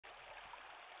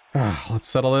Let's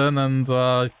settle in and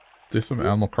do some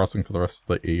Animal Crossing for the rest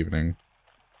of the evening.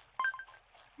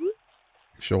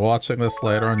 If you're watching this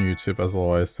later on YouTube, as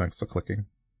always, thanks for clicking.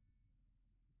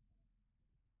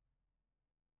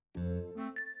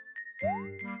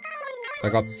 I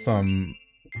got some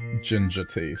ginger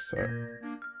tea, so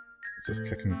just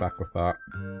kicking back with that.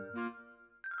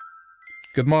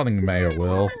 Good morning, Mayor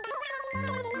Will.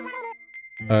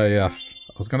 Yeah,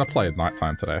 I was gonna play at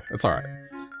nighttime today. It's alright.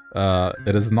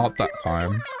 It is not that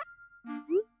time.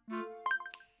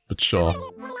 But sure.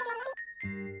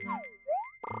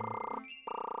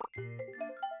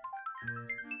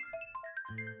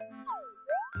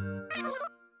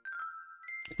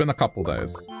 It's been a couple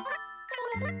days.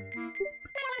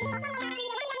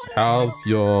 How's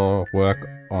your work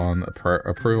on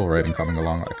approval rating coming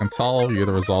along? I can tell you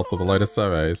the results of the latest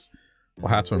surveys. We'll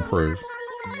have to improve.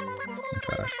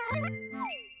 Okay.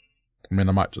 I mean,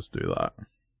 I might just do that.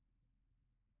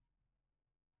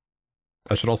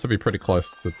 I should also be pretty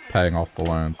close to paying off the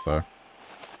loan, so...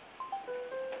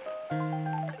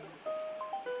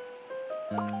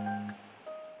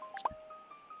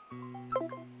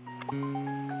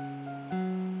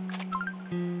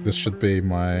 This should be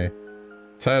my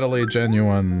totally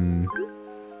genuine...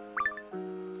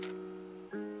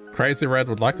 Crazy Red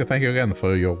would like to thank you again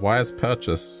for your wise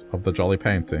purchase of the Jolly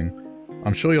painting.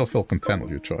 I'm sure you'll feel content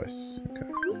with your choice. Okay.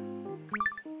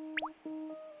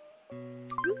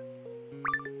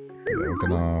 Yeah, we're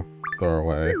gonna throw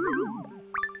away.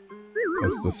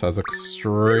 As this has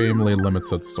extremely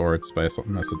limited storage space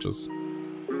on messages.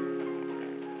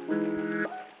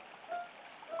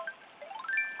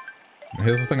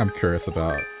 Here's the thing I'm curious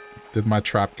about. Did my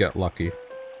trap get lucky?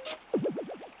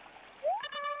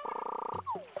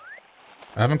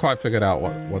 I haven't quite figured out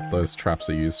what those traps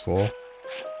are used for.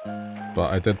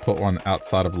 But I did put one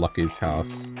outside of Lucky's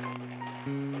house.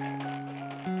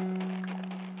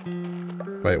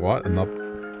 Wait, what? Another...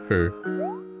 Who?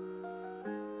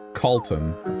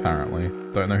 Colton, apparently.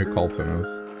 Don't know who Colton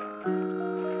is.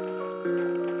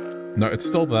 No, it's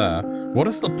still there. What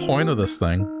is the point of this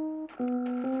thing?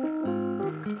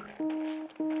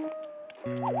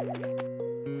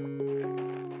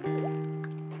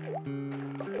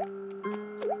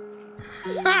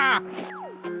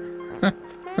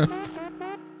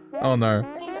 Oh no.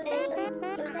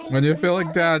 When you're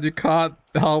feeling down, you can't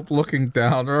help looking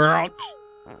down. Ouch.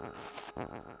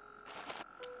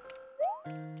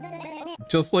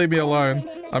 Just leave me alone.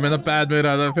 I'm in a bad mood,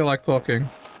 I don't feel like talking.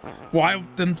 Why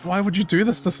would you do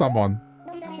this to someone?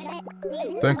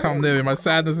 Don't come near me, my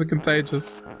sadness is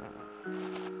contagious.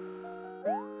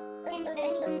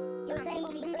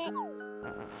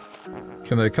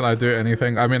 Can I do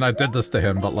anything? I mean, I did this to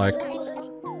him, but like...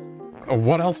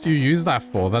 What else do you use that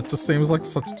for? That just seems like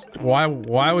such... Why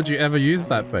would you ever use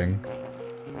that thing?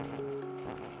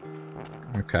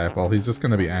 Okay, well, he's just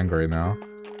gonna be angry now.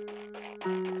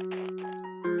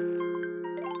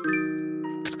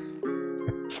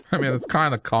 I mean, it's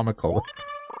kind of comical.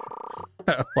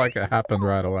 Like it happened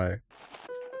right away.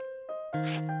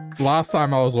 Last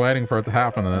time I was waiting for it to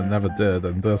happen and it never did,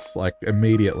 and this, like,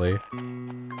 immediately.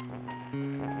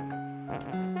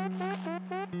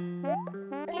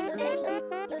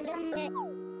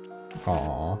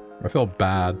 Aww, I feel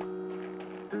bad.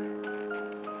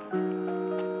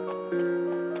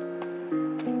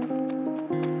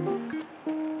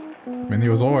 I mean, he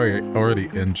was already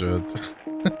injured.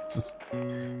 Just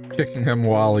kicking him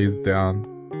while he's down.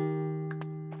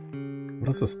 What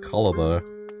is this color, though?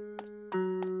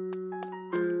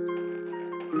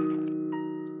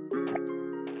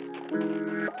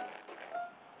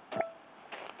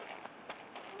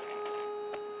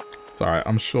 It's alright,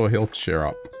 I'm sure he'll cheer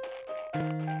up.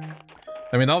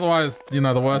 I mean, otherwise, you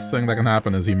know, the worst thing that can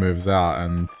happen is he moves out,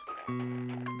 and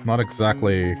not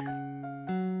exactly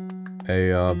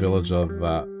a villager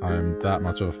that I'm that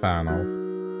much of a fan of.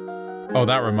 Oh,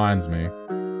 that reminds me.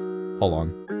 Hold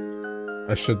on.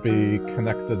 I should be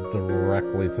connected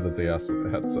directly to the DS with the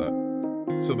headset.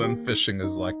 So then fishing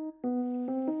is, like,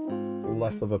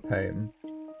 less of a pain.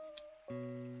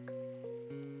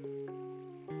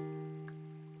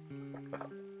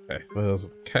 Okay, there's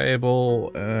the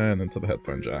cable, and into the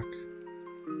headphone jack.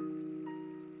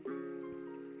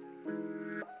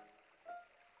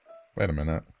 Wait a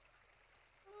minute.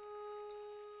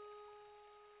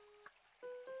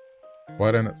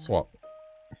 Why didn't it swap?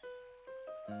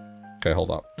 Okay,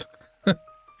 hold up.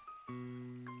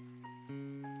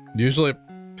 Usually it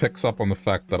picks up on the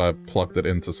fact that I plugged it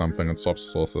into something and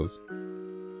swaps sources.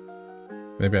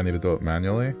 Maybe I need to do it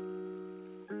manually?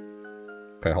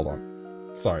 Okay, hold on.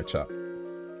 Sorry, chat.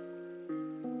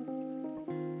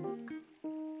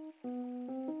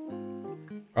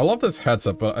 I love this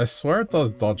headset, but I swear it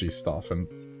does dodgy stuff, and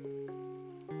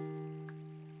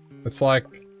it's like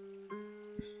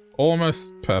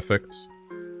almost perfect.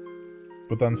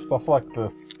 But then stuff like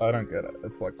this, I don't get it.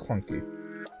 It's like clunky.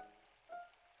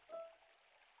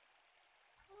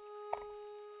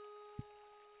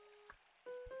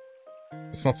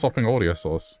 It's not swapping audio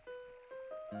source.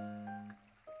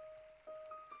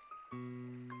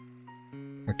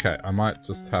 Okay, I might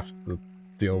just have to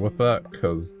deal with that,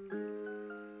 because...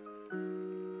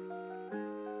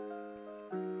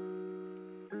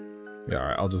 Yeah,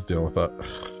 alright, I'll just deal with it.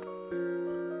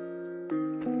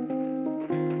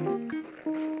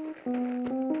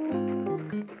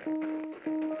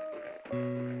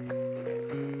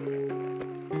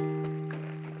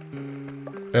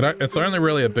 It's only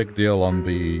really a big deal on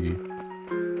the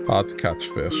hard to catch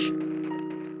fish.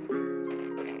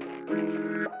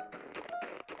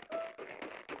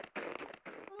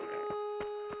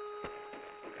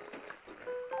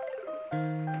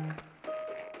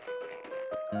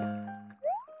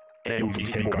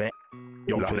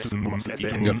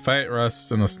 Your fate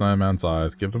rests in a snowman's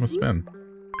eyes. Give them a spin.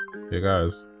 Here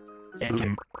goes.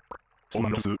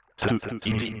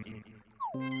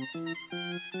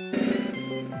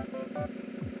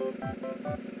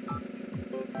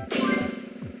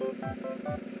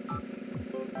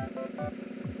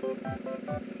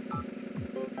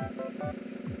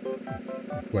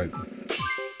 Wait.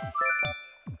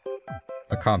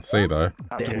 I can't see though.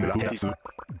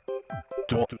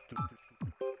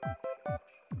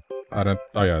 I don't.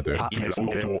 Oh yeah, I do.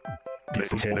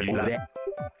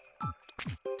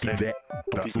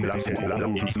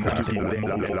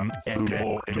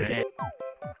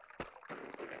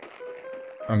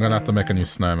 I'm gonna have to make a new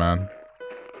snowman.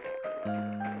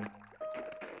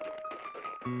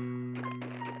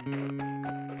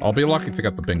 I'll be lucky to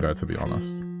get the bingo, to be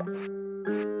honest.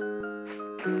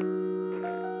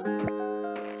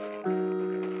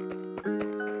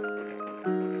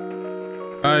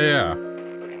 Oh yeah.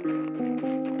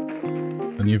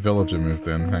 A new villager moved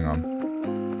in. Hang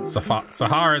on.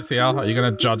 Sahara's here. Are you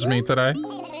gonna judge me today?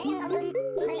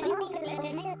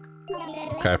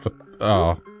 Okay.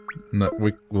 Oh no,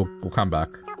 we'll come back.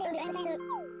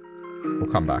 We'll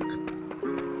come back.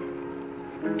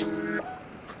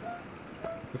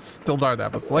 Still don't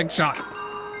have a slingshot.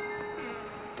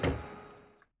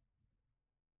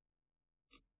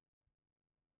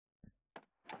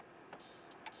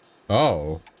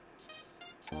 Oh.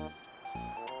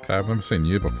 Okay, I've never seen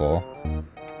you before.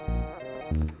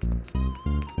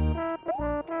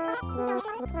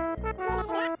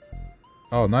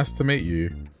 Oh, nice to meet you.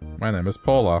 My name is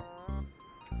Paula.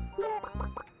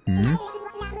 Hmm?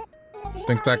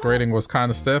 Think that greeting was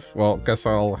kinda stiff? Well, guess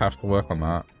I'll have to work on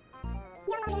that.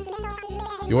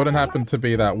 You wouldn't happen to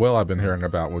be that Will I've been hearing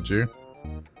about, would you?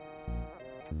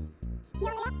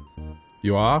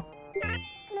 You are?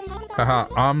 Haha,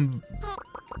 I'm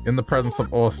in the presence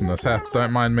of awesomeness. Heck,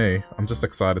 don't mind me. I'm just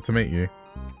excited to meet you.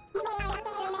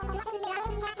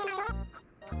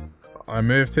 I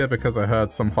moved here because I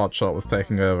heard some hotshot was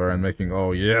taking over and making,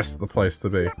 oh yes, the place to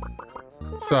be.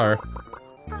 So,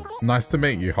 nice to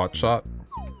meet you, hotshot.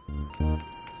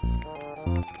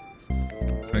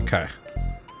 Okay.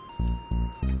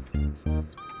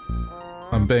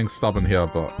 I'm being stubborn here,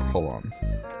 but hold on.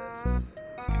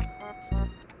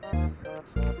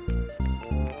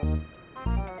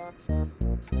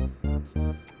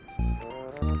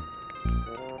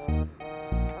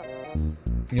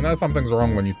 You know something's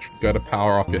wrong when you go to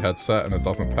power off your headset and it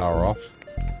doesn't power off?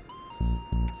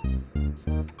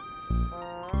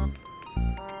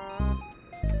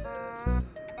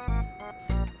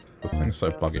 This thing's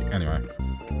so buggy. Anyway.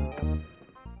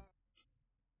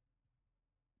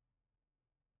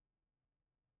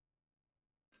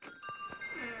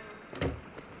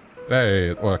 Hey,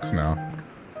 it works now.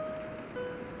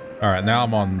 Alright, now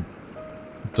I'm on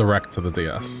direct to the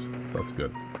DS, so that's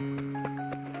good.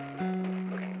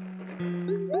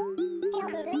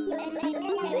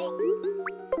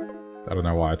 I don't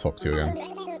know why I talked to you again.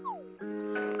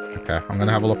 Okay, I'm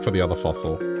gonna have a look for the other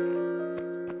fossil.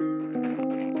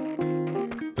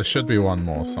 There should be one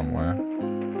more somewhere.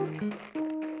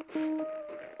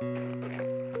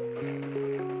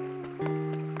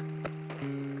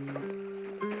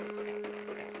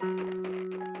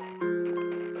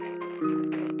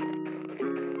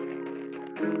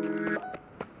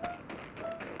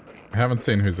 I haven't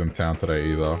seen who's in town today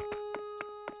either.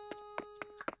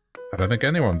 I don't think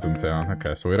anyone's in town.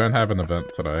 Okay, so we don't have an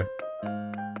event today.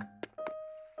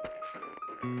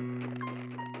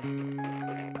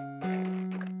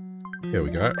 Here we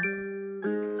go.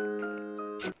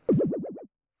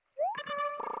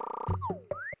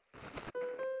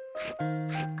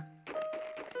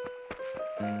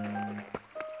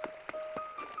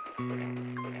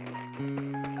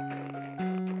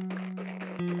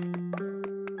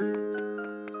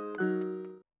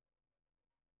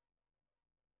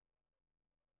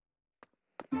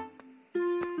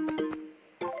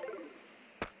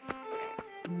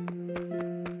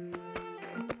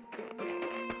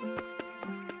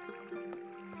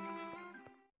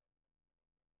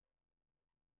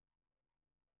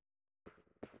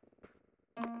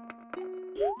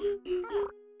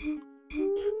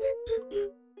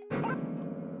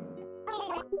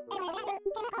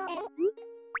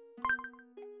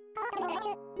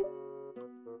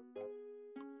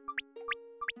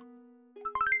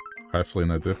 Hopefully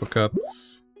no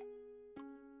duplicates.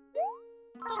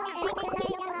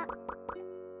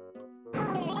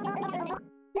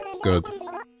 Good.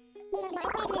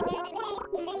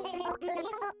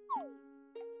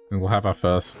 And we'll have our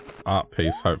first art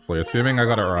piece, hopefully, assuming I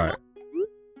got it right.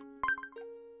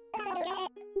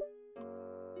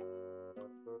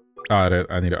 Oh,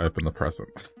 I need to open the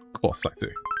present. Of course I do.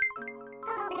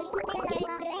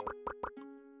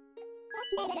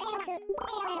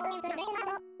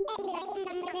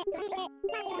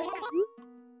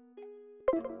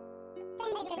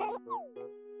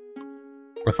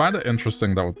 I find it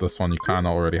interesting that with this one you kind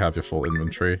of already have your full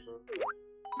inventory.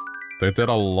 They did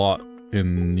a lot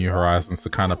in New Horizons to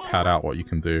kind of pad out what you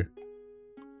can do.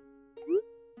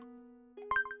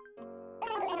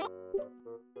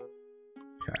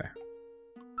 Okay.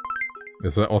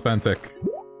 Is it authentic?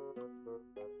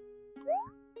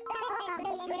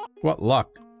 What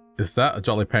luck? Is that a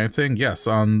jolly painting? Yes,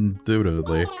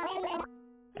 undoubtedly.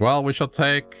 Well, we shall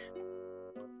take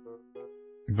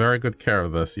very good care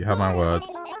of this. You have my word.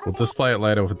 We'll display it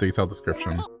later with a detailed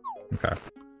description. Okay.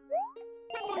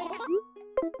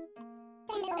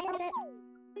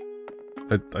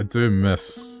 I do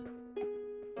miss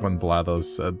when Blathers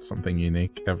said something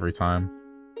unique every time.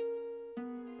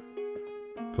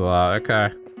 But, okay.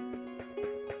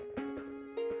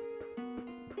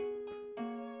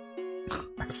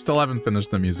 I still haven't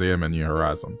finished the museum in New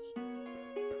Horizons.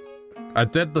 I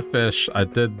did the fish, I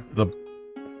did the...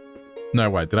 No,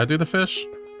 wait, did I do the fish?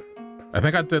 I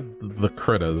think I did the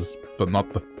critters, but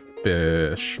not the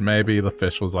fish. Maybe the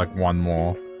fish was like one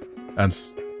more. And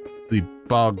the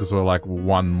bugs were like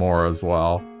one more as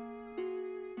well.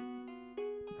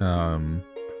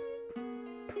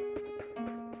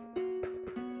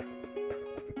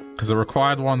 Because it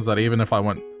required ones that even if I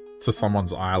went to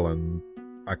someone's island,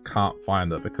 I can't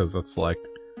find it because it's like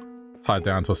tied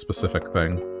down to a specific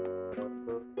thing.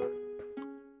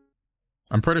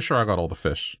 I'm pretty sure I got all the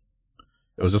fish.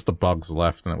 It was just the bugs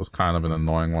left, and it was kind of an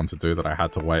annoying one to do that I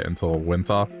had to wait until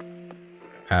winter.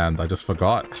 And I just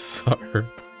forgot, so...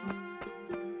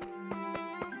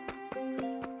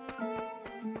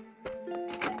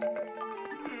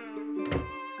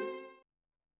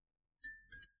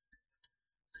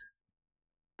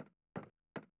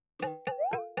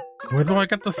 When do I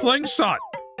get the slingshot?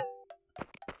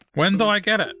 When do I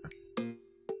get it?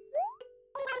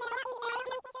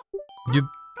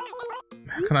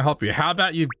 How can I help you? How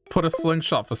about you put a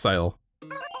slingshot for sale?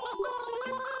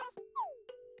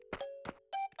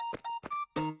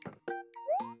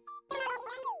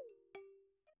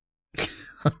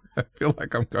 I feel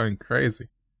like I'm going crazy.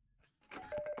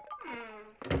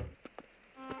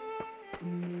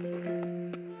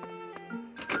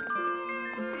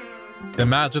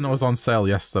 Imagine it was on sale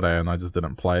yesterday and I just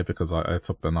didn't play because I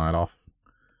took the night off.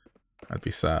 I'd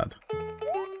be sad.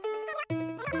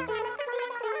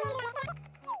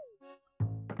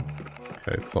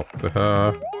 Okay, talk to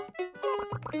her.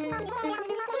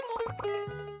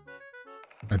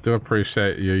 I do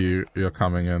appreciate you're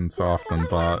coming in so often,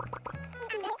 but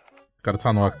got a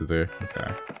ton of work to do.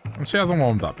 Okay. And she hasn't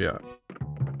warmed up yet.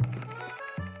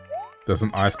 There's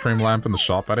an ice cream lamp in the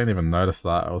shop. I didn't even notice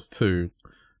that. I was too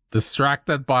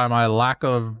distracted by my lack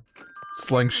of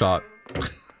slingshot.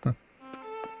 Let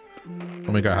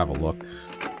me go have a look.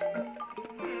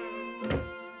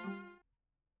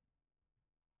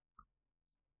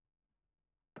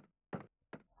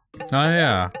 Oh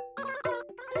yeah.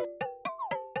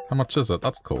 How much is it?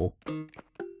 That's cool.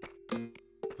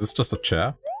 Is this just a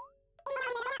chair?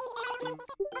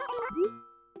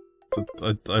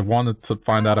 I wanted to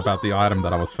find out about the item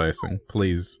that I was facing.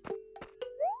 Please.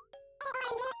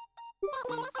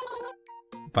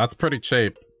 That's pretty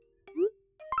cheap.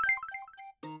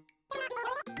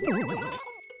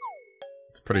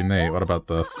 It's pretty neat. What about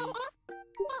this?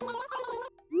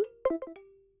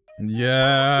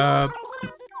 Yeah.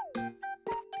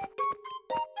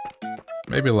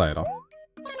 Maybe later.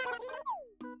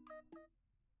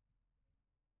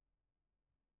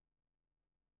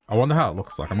 I wonder how it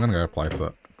looks like. I'm gonna go place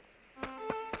it.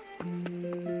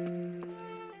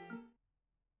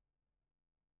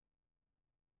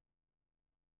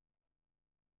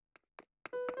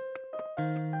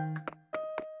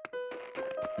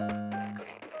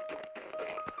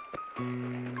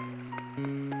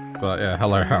 But yeah,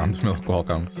 hello Hound Milk,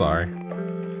 welcome, sorry.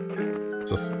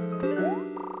 Just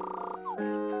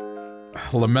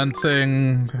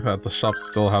lamenting that the shop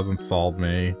still hasn't sold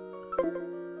me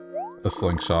a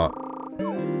slingshot.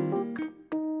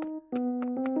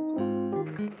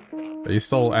 Are you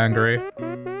still angry?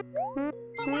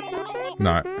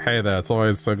 No. Hey there, it's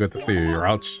always so good to see you,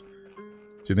 Rouch.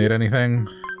 Do you need anything?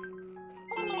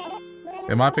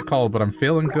 It might be cold, but I'm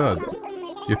feeling good.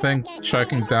 You think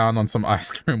choking down on some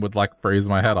ice cream would, like, freeze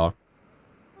my head off?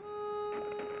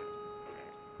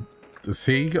 Is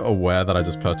he aware that I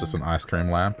just purchased an ice cream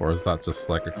lamp, or is that just,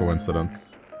 like, a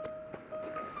coincidence?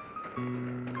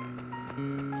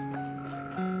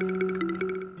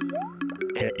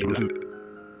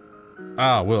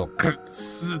 Ah, Will.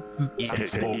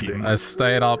 I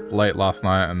stayed up late last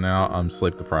night, and now I'm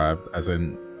sleep deprived, as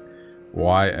in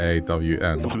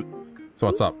Y-A-W-N. So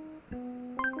what's up?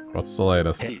 What's the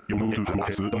latest?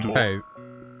 Hey,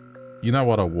 you know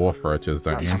what a wharf roach is,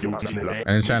 don't you?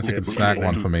 Any chance you could snag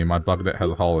one for me? My bug net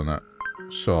has a hole in it.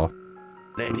 Sure.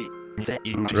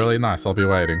 Really nice, I'll be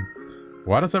waiting.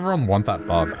 Why does everyone want that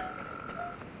bug?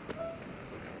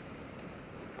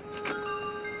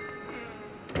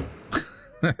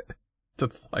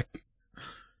 That's like...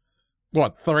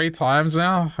 what, 3 times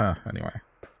now? Anyway.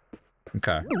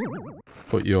 Okay.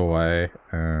 Put you away,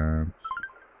 and...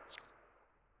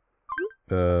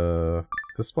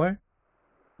 display?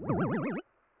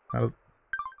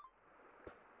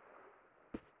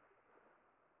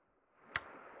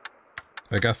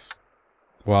 I guess...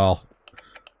 well...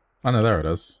 oh no, there it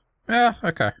is. Yeah,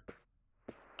 okay.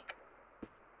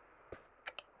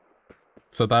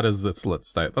 So that is its lit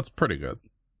state. That's pretty good.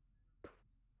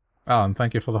 Oh, and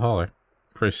thank you for the holly.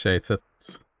 Appreciate it.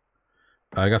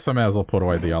 I guess I may as well put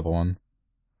away the other one.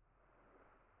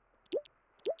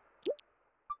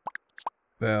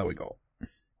 There we go.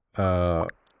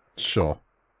 Sure.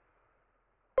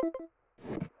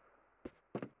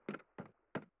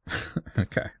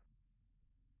 Okay.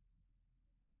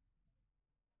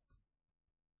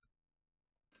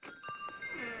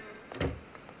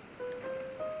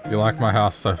 You like my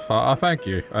house so far? Oh, thank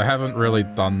you. I haven't really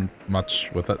done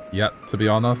much with it yet, to be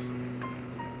honest.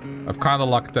 I've kind of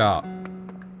lucked out.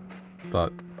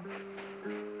 But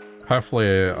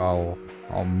hopefully I'll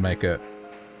make it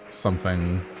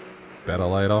something better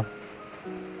later.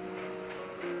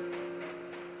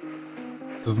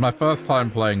 This is my first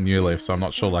time playing New Leaf, so I'm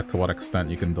not sure like to what extent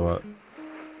you can do it.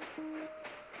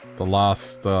 The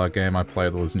last game I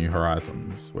played was New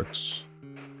Horizons, which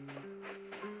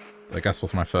I guess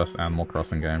was my first Animal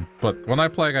Crossing game. But when I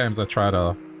play games, I try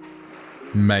to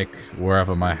make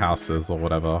wherever my house is or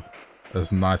whatever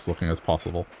as nice looking as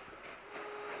possible.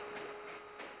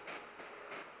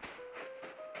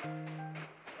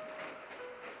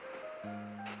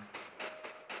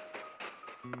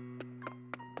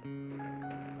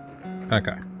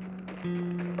 Okay.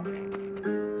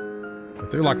 I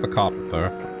do like the carpet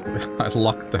though. I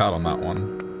lucked out on that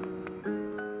one.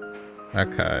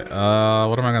 Okay,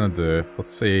 what am I gonna do?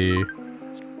 Let's see.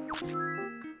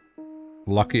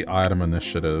 Lucky item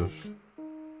initiative.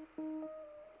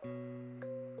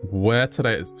 Where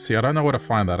today is... see, I don't know where to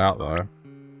find that out though.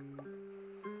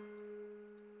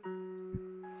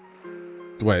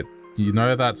 Wait, you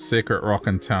know that secret rock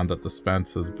in town that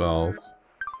dispenses bells?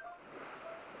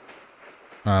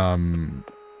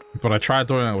 But I tried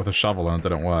doing it with a shovel and it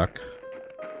didn't work.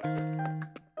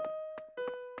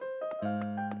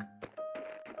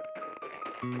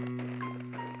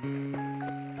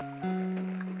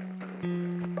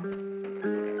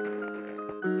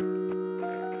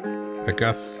 I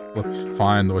guess let's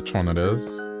find which one it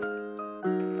is.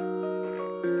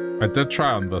 I did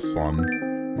try on this one.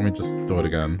 Let me just do it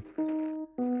again.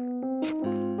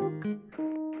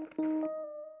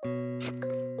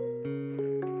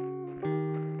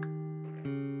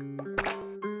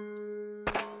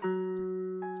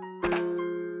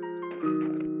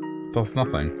 It does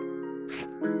nothing.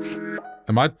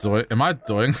 Am I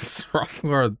doing this wrong,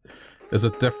 or is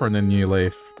it different in New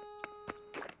Leaf?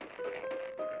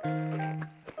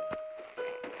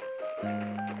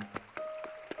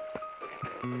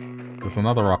 There's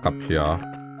another rock up here.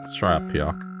 Let's try up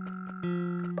here.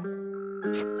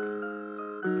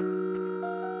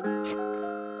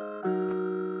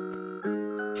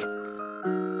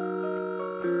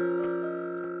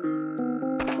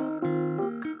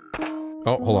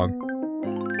 Oh, hold on.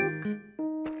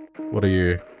 What are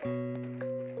you?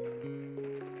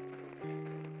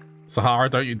 Sahara,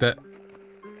 don't you dare...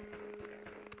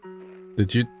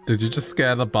 Did you just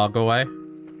scare the bug away?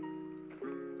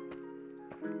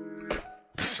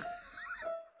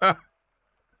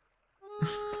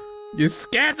 You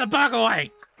scared the bug away!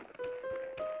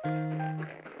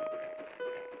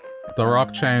 The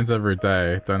rock changes every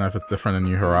day. Don't know if it's different in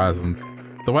New Horizons.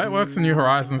 The way it works in New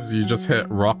Horizons is you just hit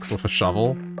rocks with a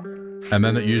shovel, and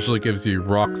then it usually gives you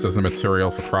rocks as a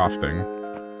material for crafting.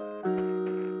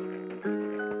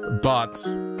 But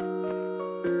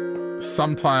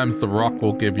sometimes the rock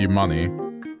will give you money.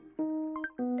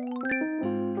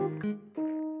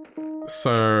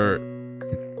 So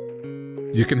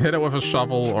you can hit it with a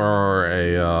shovel or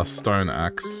a stone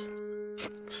axe.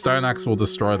 Stone axe will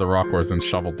destroy the rock, whereas in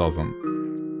shovel doesn't.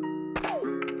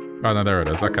 Oh no, there it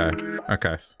is. Okay.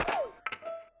 Okay.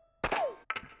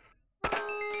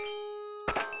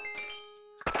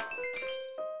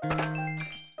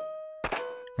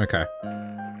 Okay.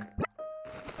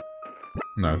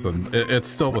 No, it's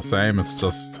still the same, it's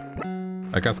just...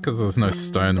 I guess because there's no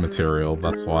stone material,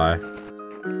 that's why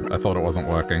I thought it wasn't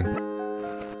working.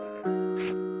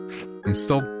 I'm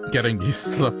still getting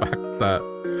used to the fact that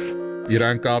you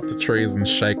don't go up to trees and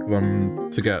shake them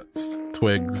to get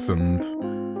twigs and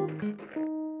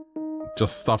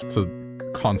just stuff to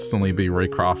constantly be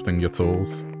recrafting your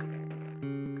tools.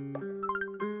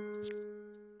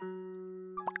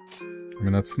 I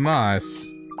mean, it's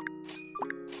nice.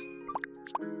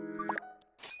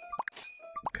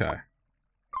 Okay.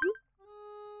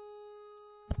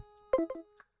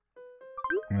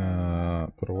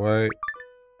 Put away.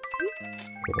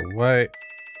 Put away.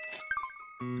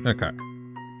 Okay.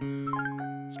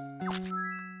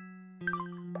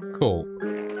 Cool.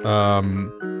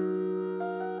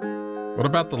 What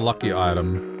about the lucky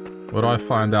item? Where do I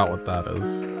find out what that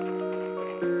is?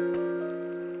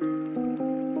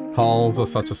 Holes are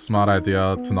such a smart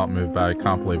idea to not move back.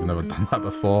 Can't believe I've never done that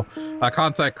before. I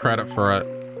can't take credit for it.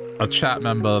 A chat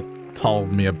member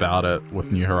told me about it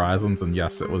with New Horizons, and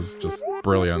yes, it was just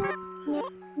brilliant.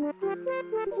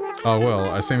 Oh, Will,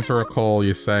 I seem to recall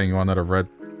you saying you wanted a red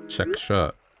check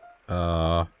shirt.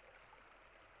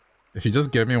 If you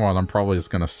just give me one, I'm probably just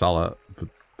gonna sell it. But,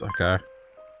 okay.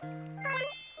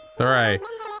 Hooray!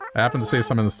 I happened to see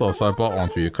some in the store, so I bought one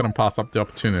for you. Couldn't pass up the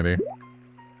opportunity.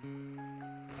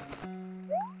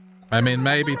 I mean,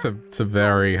 maybe to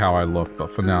vary how I look,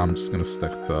 but for now I'm just gonna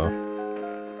stick to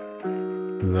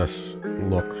this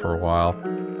look for a while.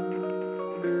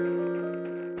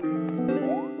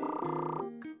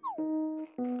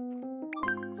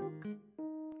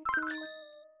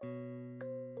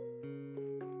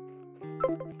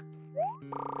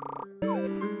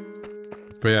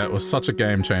 But yeah, it was such a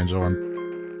game changer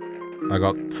when I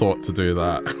got taught to do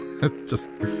that. It just,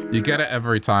 you get it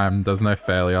every time, there's no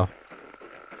failure.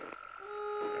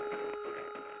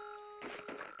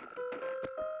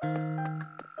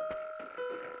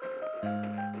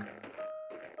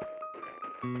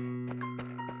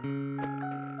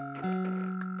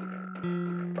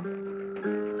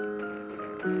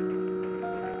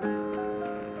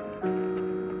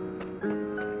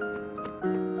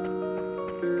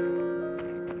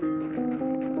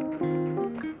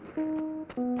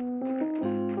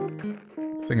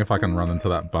 Seeing if I can run into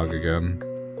that bug again.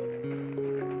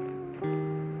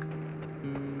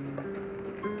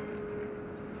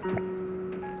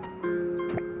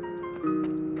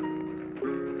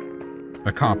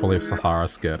 I can't believe Sahara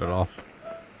scared it off.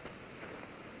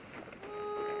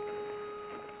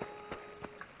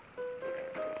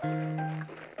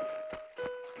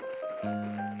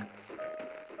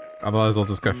 Otherwise I'll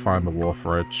just go find the wharf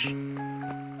roach.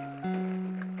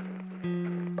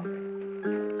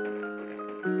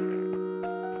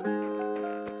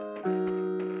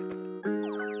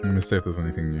 Let me see if there's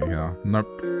anything new here. Nope.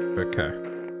 Okay.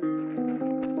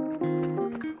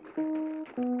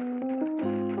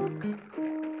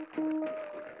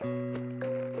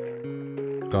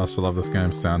 Gosh, I love this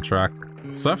game's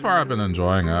soundtrack. So far I've been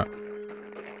enjoying it.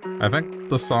 I think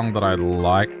the song that I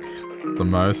like the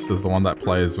most is the one that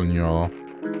plays when you're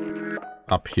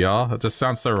up here. It just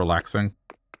sounds so relaxing.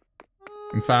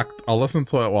 In fact, I'll listen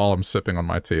to it while I'm sipping on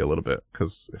my tea a little bit,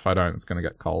 because if I don't, it's gonna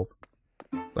get cold.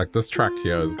 Like, this track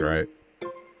here is great.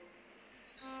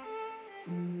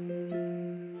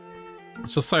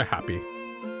 It's just so happy.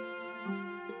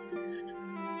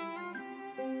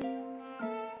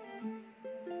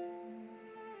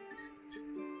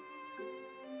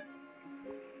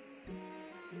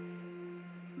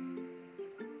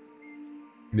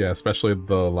 Yeah, especially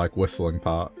the, like, whistling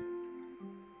part.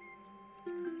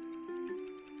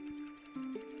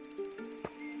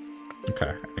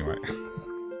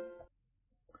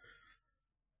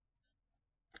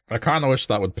 I kind of wish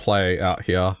that would play out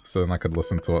here, so then I could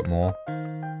listen to it more.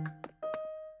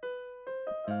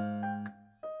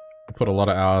 I put a lot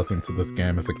of hours into this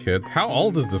game as a kid. How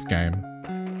old is this game?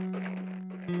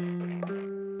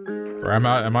 Or am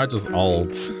I just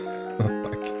old?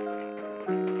 Like,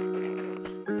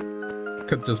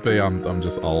 could just be I'm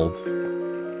just old.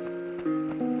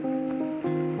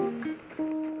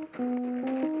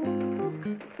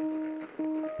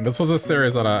 This was a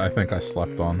series that I think I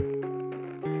slept on.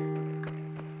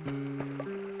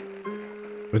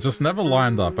 It just never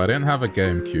lined up. I didn't have a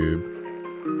GameCube.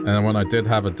 And then when I did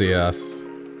have a DS,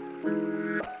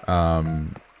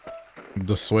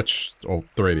 the Switch, or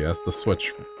 3DS, the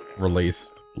Switch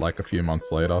released like a few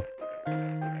months later.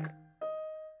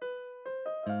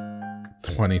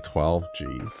 2012,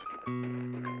 jeez.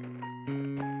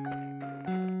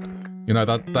 You know,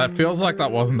 that feels like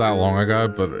that wasn't that long ago,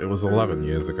 but it was 11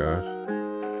 years ago.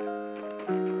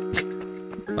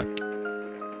 Like,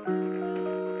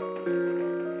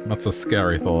 that's a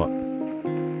scary thought.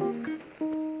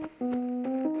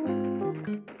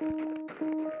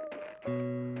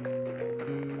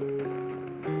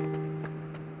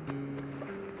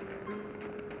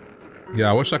 Yeah,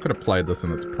 I wish I could have played this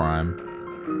in its prime.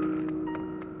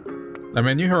 I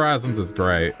mean, New Horizons is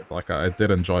great. Like, I did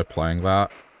enjoy playing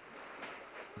that.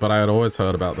 But I had always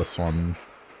heard about this one.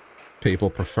 People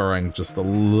preferring just a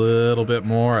little bit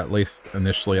more, at least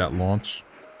initially at launch.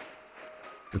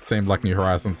 It seemed like New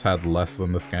Horizons had less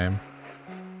than this game.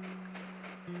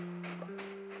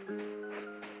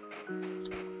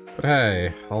 But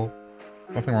hey,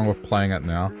 there's nothing wrong with playing it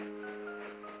now.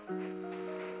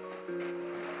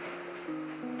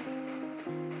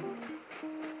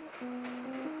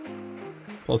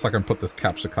 Plus I can put this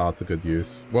capture card to good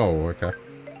use. Whoa, okay.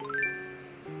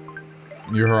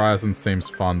 New Horizons seems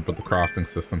fun, but the crafting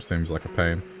system seems like a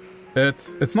pain.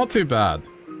 It's not too bad.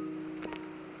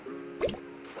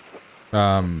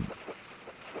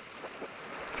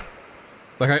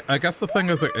 Like, I guess the thing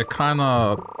is, it kind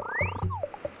of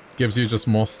gives you just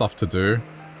more stuff to do.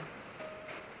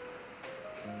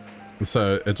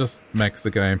 So it just makes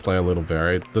the gameplay a little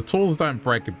varied. The tools don't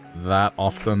break that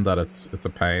often that it's a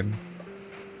pain.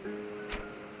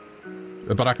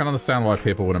 But I can understand why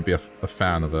people wouldn't be a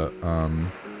fan of it. And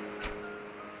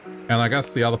I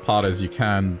guess the other part is you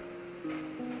can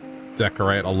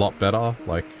decorate a lot better.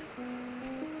 Like,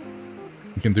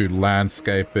 you can do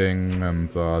landscaping and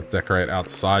decorate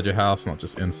outside your house, not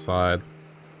just inside.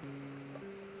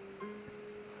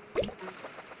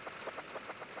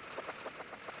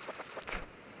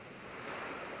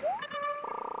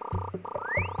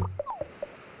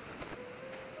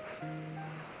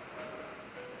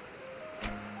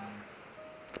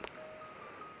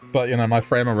 But, you know, my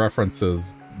frame of reference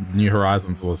is New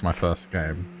Horizons was my first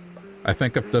game. I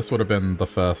think if this would have been the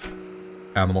first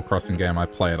Animal Crossing game I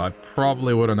played, I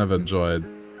probably wouldn't have enjoyed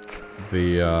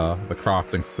the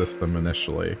crafting system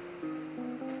initially.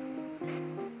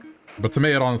 But to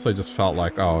me, it honestly just felt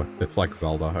like, oh, it's like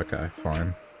Zelda. Okay,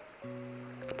 fine.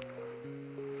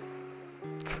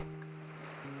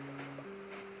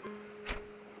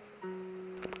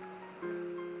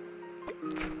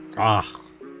 Ah.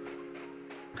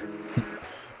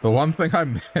 The one thing I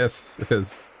miss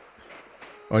is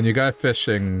when you go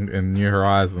fishing in New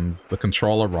Horizons, the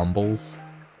controller rumbles.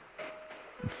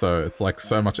 So it's like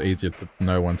so much easier to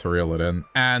know when to reel it in.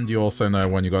 And you also know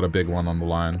when you got a big one on the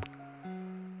line.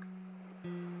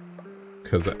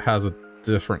 Because it has a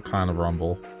different kind of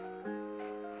rumble.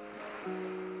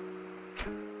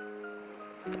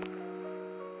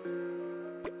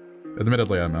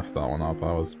 Admittedly, I messed that one up.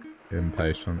 I was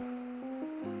impatient.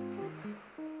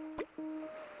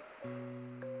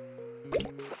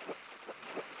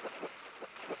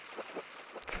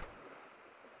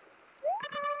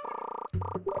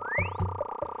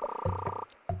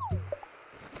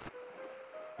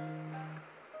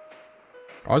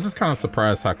 I was just kind of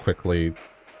surprised how quickly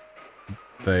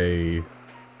they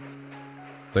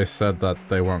said that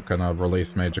they weren't going to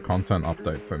release major content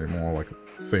updates anymore. Like,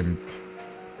 it seemed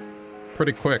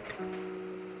pretty quick.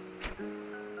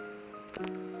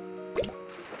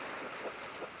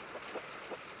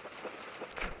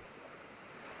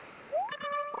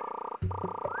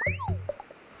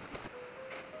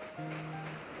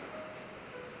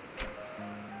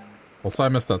 Also, I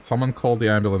missed that. Someone called the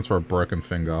ambulance for a broken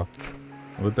finger.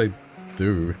 What did they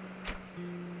do?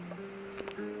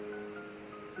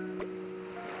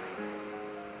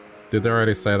 Did they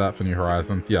already say that for New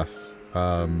Horizons? Yes.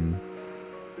 I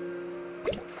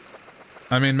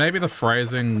mean, maybe the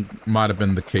phrasing might have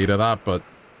been the key to that, but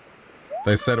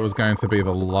they said it was going to be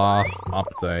the last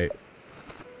update.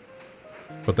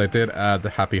 But they did add the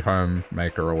Happy Home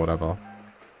Maker or whatever.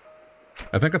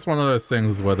 I think it's one of those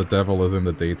things where the devil is in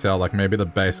the detail, like maybe the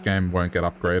base game won't get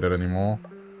upgraded anymore,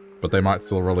 but they might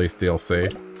still release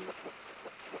DLC.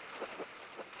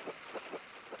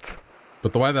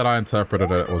 But the way that I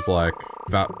interpreted it was like,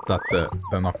 that's it.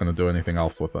 They're not going to do anything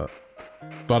else with it.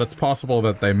 But it's possible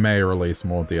that they may release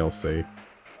more DLC.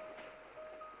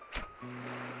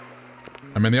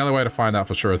 I mean, the only way to find out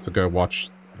for sure is to go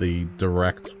watch the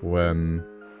direct when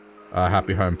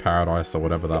Happy Home Paradise or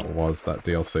whatever that was, that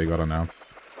DLC got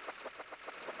announced.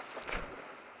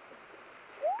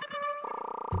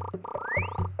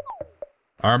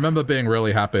 I remember being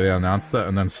really happy they announced it,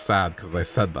 and then sad because they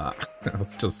said that. It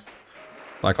was just...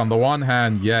 like, on the one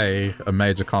hand, yay, a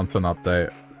major content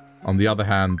update. On the other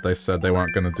hand, they said they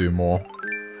weren't going to do more.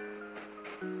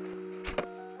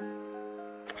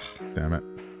 Damn it.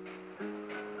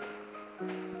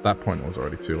 At that point, it was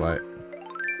already too late.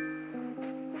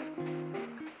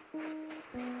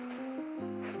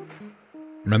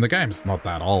 I mean, the game's not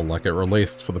that old. Like, it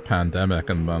released for the pandemic,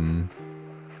 and then...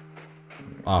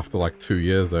 after, like, 2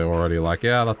 years, they were already like,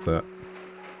 yeah, that's it.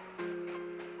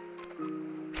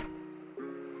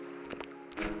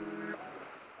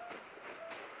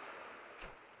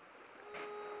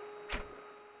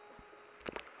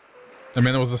 I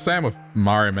mean, it was the same with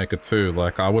Mario Maker 2.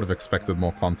 Like, I would have expected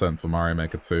more content for Mario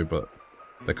Maker 2, but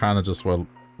they kind of just were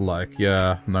like,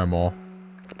 yeah, no more.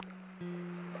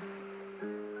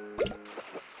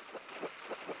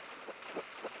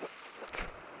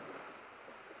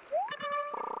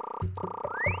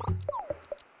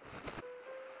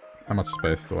 How much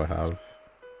space do I have?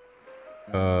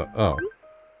 Oh.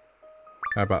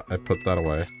 How about I put that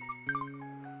away?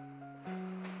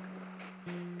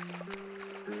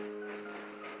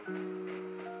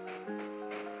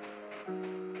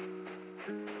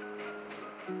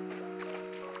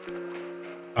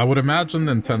 I would imagine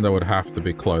Nintendo would have to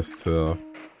be close to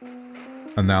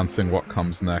announcing what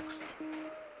comes next.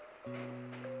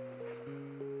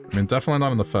 I mean, definitely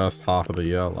not in the first half of the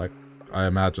year. Like, I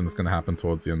imagine it's going to happen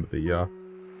towards the end of the year.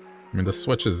 I mean, the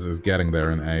Switch is getting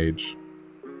there in age.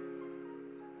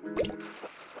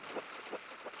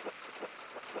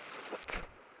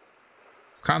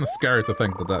 It's kind of scary to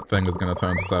think that that thing is going to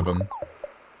turn 7.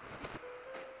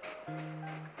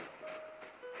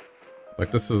 Like,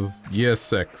 this is year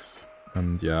 6,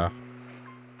 and yeah.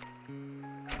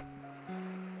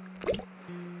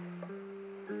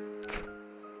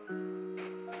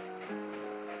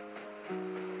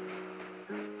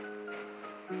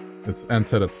 It's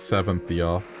entered its 7th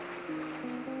year.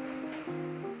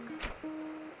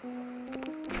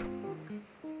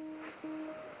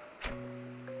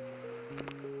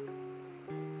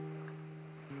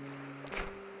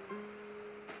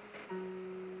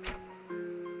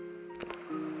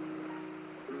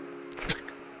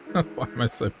 Why am I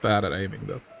so bad at aiming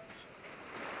this?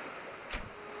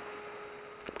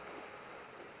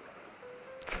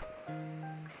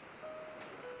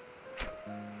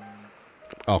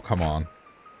 Oh, come on.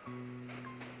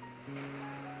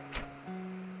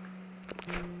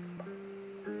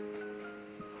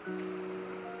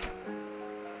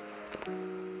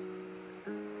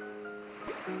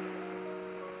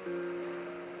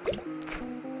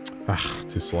 Ah,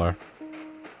 too slow.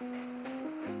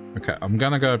 Okay, I'm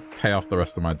gonna go pay off the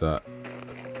rest of my debt.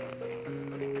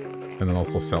 And then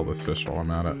also sell this fish while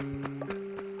I'm at it.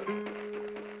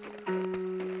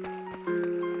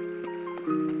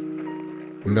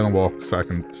 I'm gonna walk so I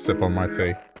can sip on my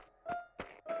tea.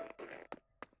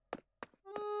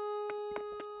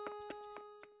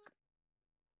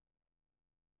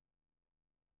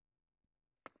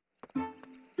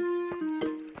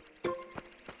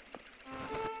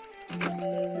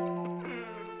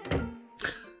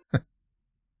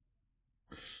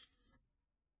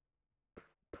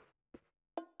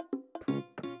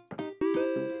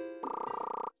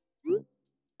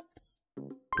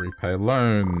 Repay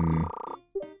loan.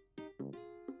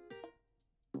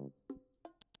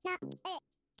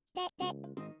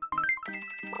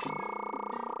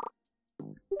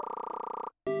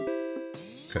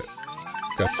 Okay,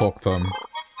 let's go talk to him.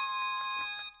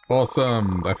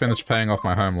 Awesome! I finished paying off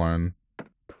my home loan.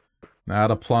 Now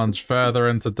to plunge further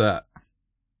into debt.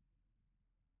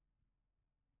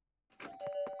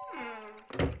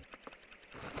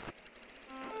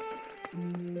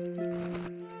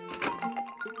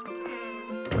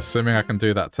 Assuming I can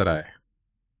do that today.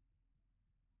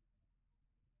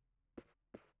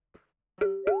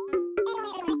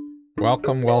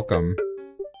 Welcome, welcome.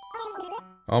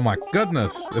 Oh my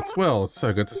goodness, it's Will. It's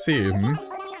so good to see you.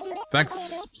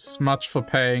 Thanks much for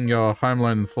paying your home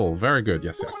loan in full. Very good,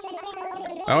 yes, yes.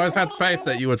 I always had faith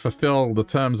that you would fulfill the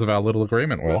terms of our little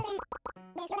agreement, Will.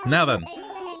 Now then,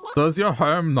 does your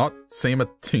home not seem a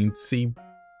teensy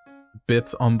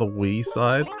bit on the wee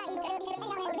side?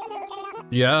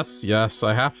 Yes, yes,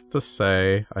 I have to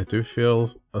say, I do feel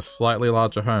a slightly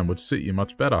larger home would suit you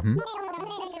much better,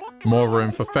 More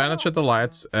room for furniture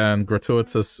delights and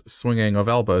gratuitous swinging of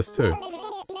elbows, too.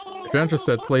 If you're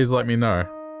interested, please let me know.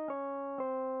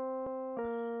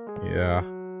 Yeah.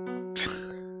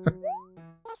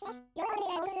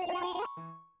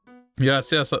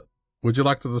 Yes, yes, would you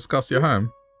like to discuss your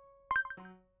home?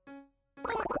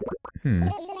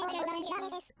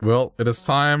 Well, it is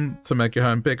time to make your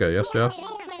home bigger, yes, yes?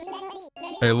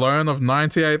 A loan of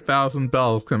 98,000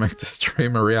 bells can make this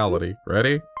dream a reality.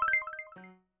 Ready?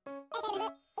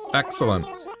 Excellent.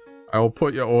 I will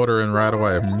put your order in right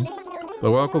away.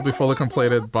 The work will be fully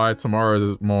completed by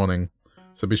tomorrow morning.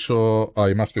 So be sure... Oh,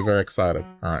 you must be very excited.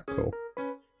 Alright, cool.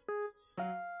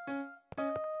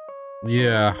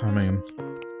 Yeah, I mean...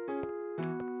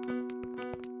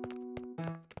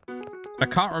 I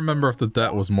can't remember if the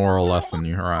debt was more or less in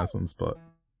New Horizons, but...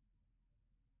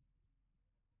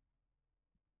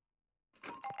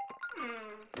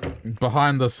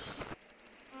 Behind this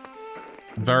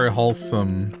very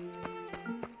wholesome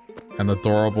and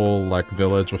adorable, like,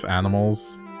 village with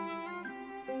animals,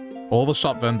 all the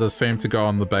shop vendors seem to go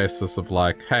on the basis of,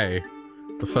 like, hey,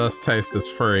 the first taste is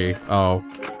free, oh,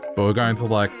 but we're going to,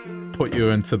 like, put you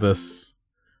into this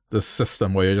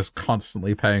system where you're just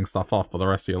constantly paying stuff off for the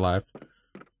rest of your life.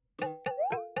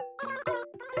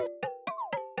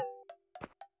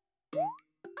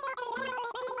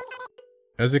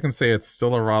 As you can see, it's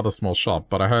still a rather small shop,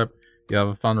 but I hope you have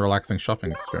a fun, relaxing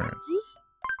shopping experience.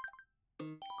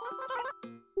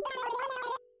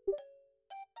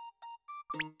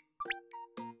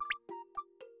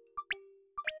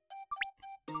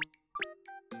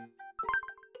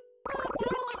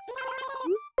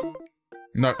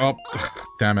 No, oh,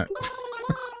 damn it.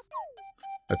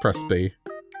 I pressed B.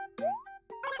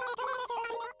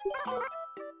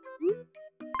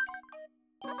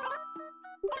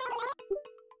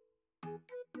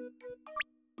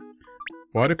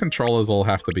 Why do controllers all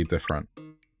have to be different?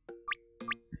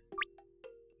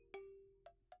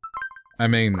 I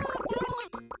mean...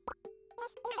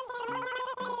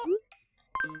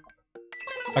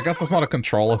 I guess it's not a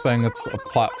controller thing, it's a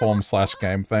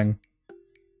platform/game thing.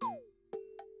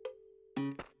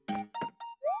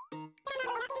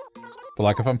 But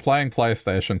like, if I'm playing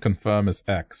PlayStation, confirm is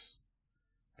X.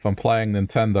 If I'm playing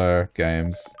Nintendo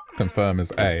games, confirm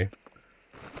is A.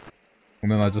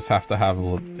 And then I just have to have,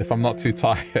 if I'm not too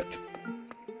tired,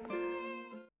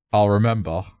 I'll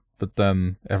remember. But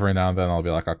then, every now and then I'll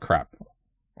be like, oh crap.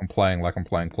 I'm playing like I'm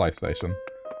playing PlayStation.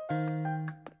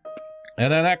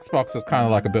 And then Xbox is kind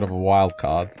of like a bit of a wild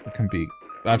card. It can be,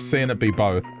 I've seen it be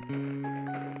both.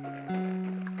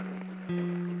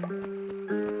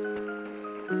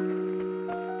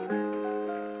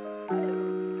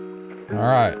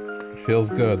 Alright, feels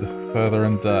good. Further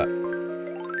in debt.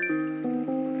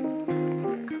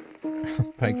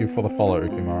 Thank you for the follow,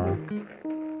 Ukimara.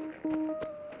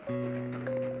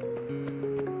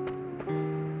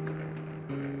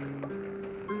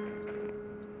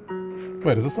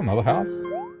 Wait, is this another house?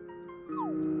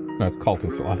 No, it's Colton.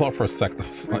 So I thought for a sec there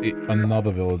was like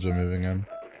another villager moving in.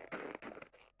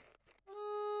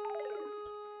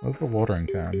 Where's the watering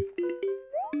can?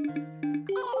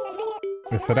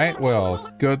 If it ain't Will, it's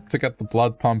good to get the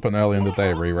blood pumping early in the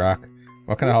day, Re-Rack.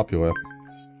 What can I help you with?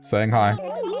 Saying hi.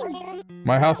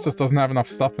 My house just doesn't have enough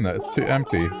stuff in it. It's too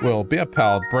empty. Will, be a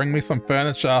pal. Bring me some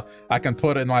furniture I can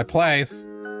put in my place.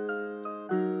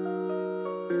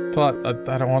 But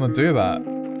I don't want to do that.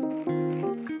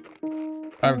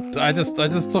 I just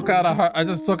took out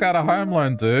a home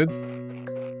loan, dude.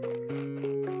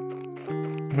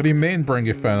 What do you mean, bring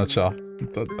your furniture?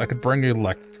 I could bring you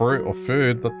like fruit or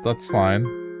food. That's fine.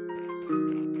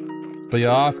 But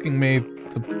you're asking me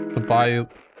to buy you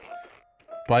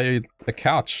a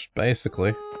couch,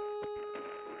 basically.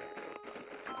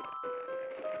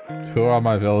 Who are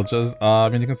my villagers? I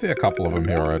mean, you can see a couple of them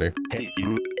here already.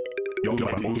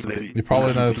 You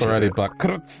probably know this already, but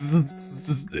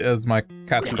is my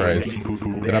catchphrase.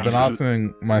 And I've been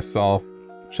asking myself,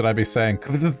 should I be saying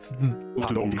what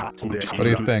do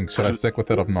you think? Should I stick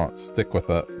with it or not? Stick with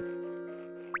it.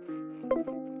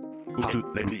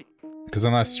 Because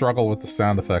then I struggle with the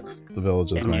sound effects the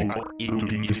villagers make.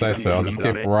 You say so, I'll just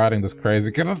keep riding this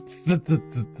crazy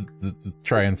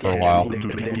train for a while.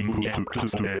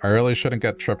 I really shouldn't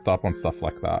get tripped up on stuff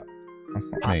like that.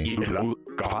 That's not me.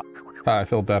 I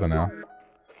feel better now.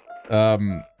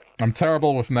 I'm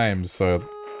terrible with names, so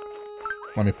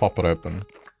Let me pop it open.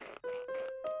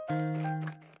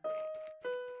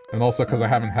 And also because I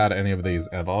haven't had any of these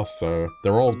ever, so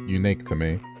they're all unique to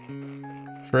me.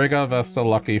 Frigga, Vesta,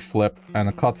 Lucky, Flip,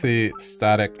 Anacoti,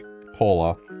 Static,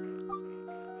 Paula.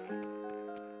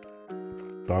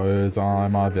 Those are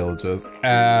my villagers.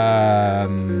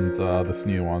 And this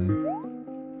new one.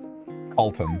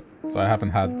 Colton. So I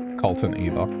haven't had Colton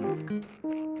either.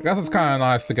 I guess it's kind of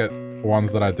nice to get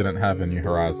ones that I didn't have in New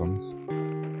Horizons.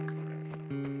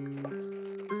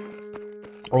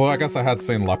 Although I guess I had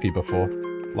seen Lucky before.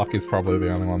 Lucky's probably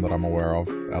the only one that I'm aware of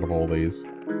out of all these.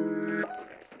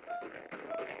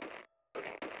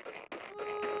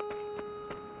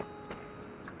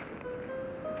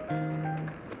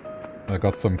 I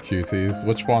got some cuties.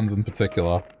 Which ones in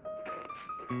particular?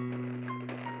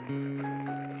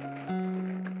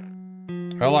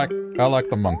 I like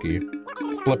the monkey.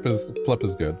 Flip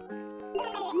is good.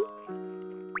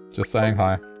 Just saying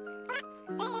hi.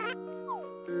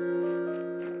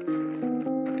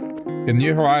 In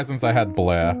New Horizons I had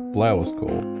Blair. Blair was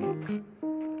cool.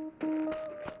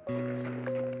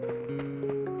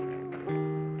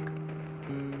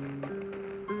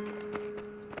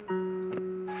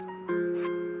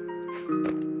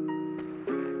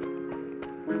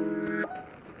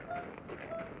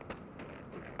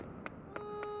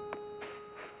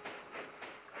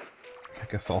 I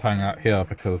guess I'll hang out here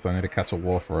because I need to catch a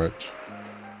Wharf Roach.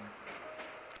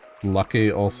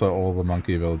 Lucky, also all the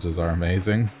monkey villages are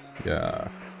amazing. Yeah.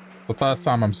 It's the first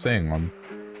time I'm seeing one.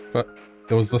 But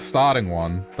it was the starting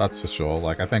one, that's for sure.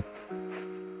 Like, I think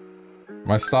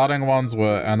my starting ones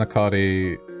were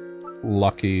Anacoti,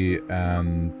 Lucky,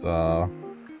 and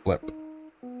Flip.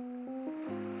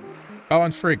 Oh,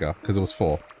 and Frigga, because it was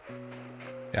 4.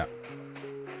 Yeah.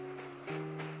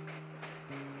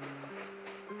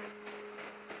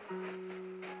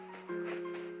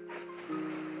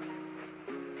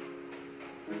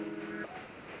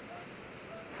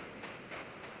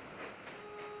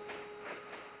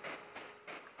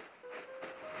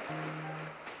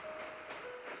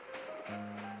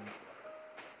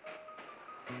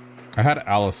 I had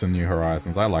Alice in New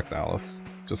Horizons. I liked Alice.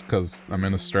 Just because I'm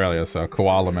in Australia, so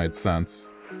koala made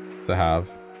sense to have.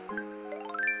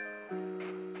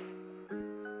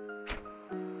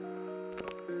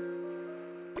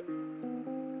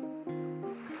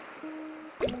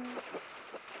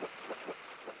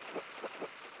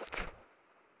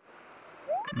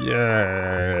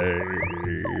 Yay!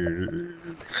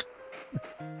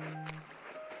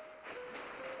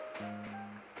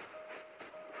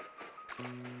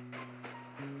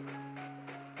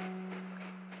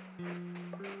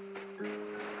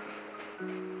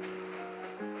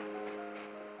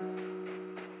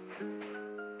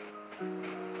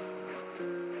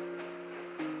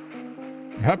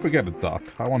 I hope we get a duck.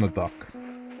 I want a duck.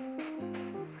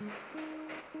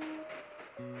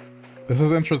 This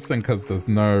is interesting because there's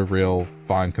no real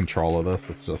fine control of this.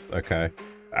 It's just, okay,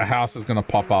 a house is gonna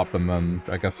pop up and then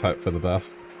I guess hope for the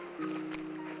best.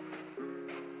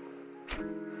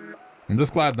 I'm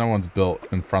just glad no one's built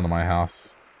in front of my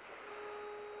house.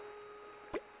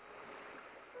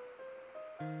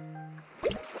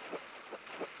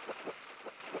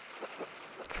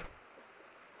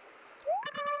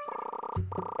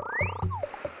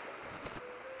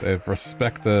 They've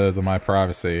respected my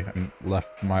privacy and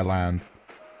left my land.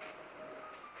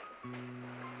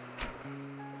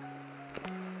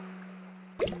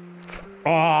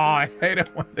 Oh, I hate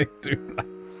it when they do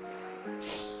that.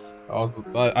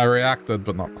 I reacted,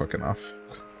 but not quick enough.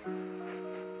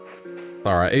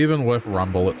 Alright, even with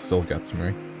Rumble, it still gets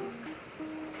me.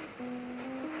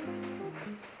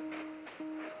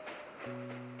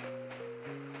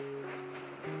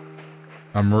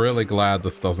 I'm really glad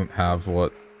this doesn't have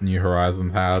what New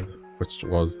Horizon had, which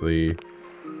was the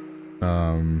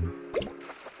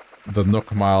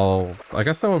Nook Mile. I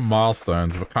guess they were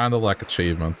milestones, but kind of like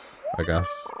achievements, I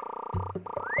guess.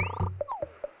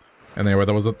 Anyway,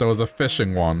 there was a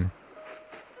fishing one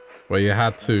where you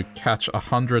had to catch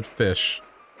 100 fish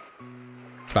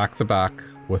back to back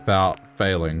without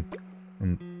failing,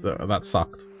 and that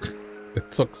sucked.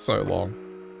 It took so long.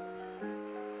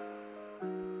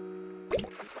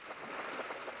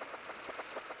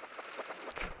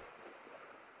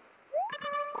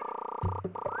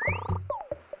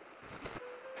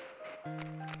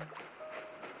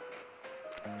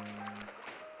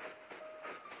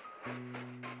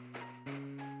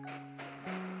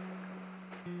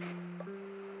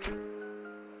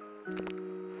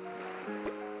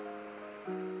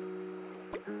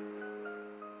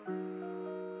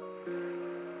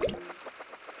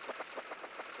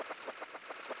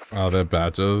 Oh, they're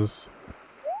badges.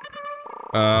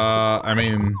 I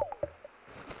mean...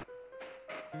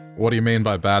 What do you mean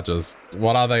by badges?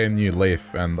 What are they in New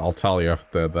Leaf? And I'll tell you if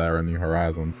they're there in New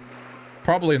Horizons.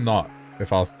 Probably not,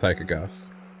 if I was to take a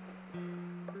guess.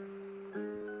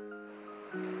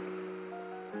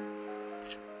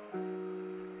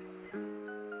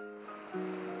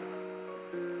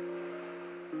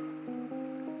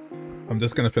 I'm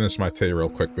just gonna finish my tea real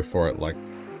quick before it, like,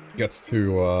 gets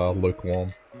too, lukewarm.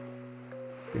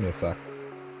 Give me a sec.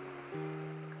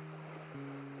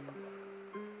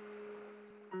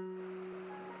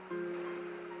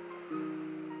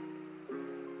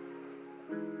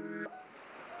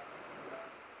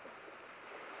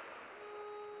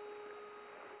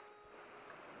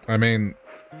 I mean,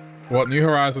 what New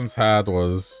Horizons had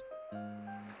was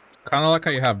kind of like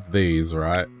how you have these,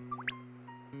 right?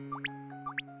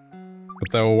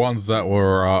 But there were ones that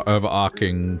were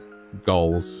overarching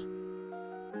goals.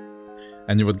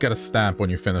 And you would get a stamp when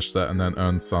you finished it and then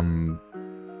earn something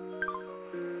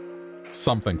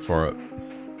for it.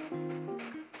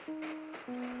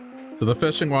 So the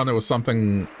fishing one, it was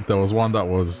something, there was one that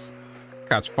was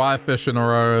catch 5 fish in a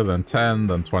row, then 10,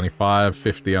 then 25,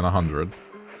 50, and 100.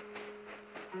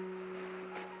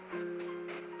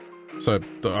 So,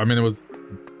 I mean, it was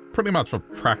pretty much for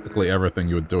practically everything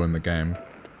you would do in the game.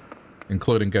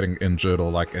 Including getting injured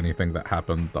or, like, anything that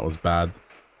happened that was bad.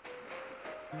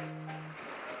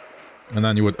 And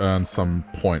then you would earn some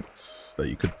points that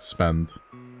you could spend.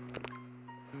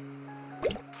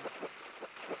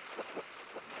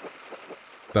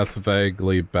 That's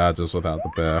vaguely badges without the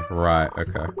bear. Right,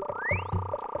 okay.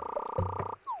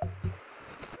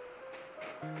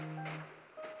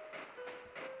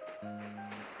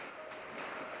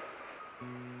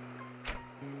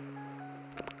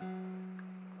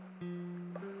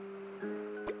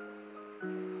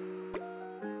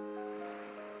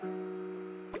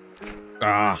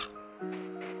 Ah.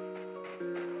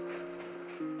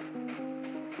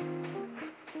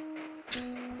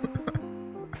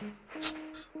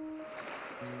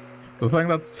 The thing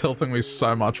that's tilting me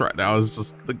so much right now is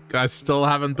just I still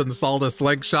haven't been sold a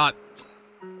slingshot.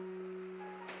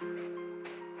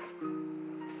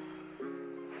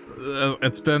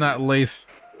 It's been at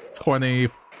least 20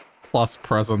 plus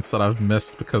presents that I've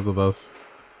missed because of this.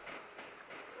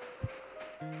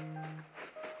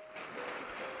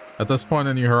 At this point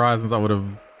in New Horizons, I would have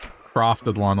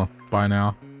crafted one by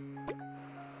now.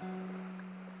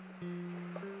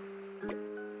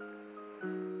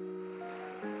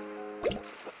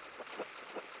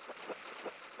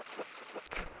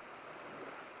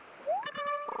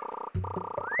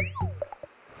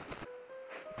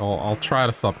 I'll try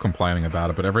to stop complaining about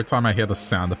it, but every time I hear the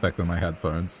sound effect in my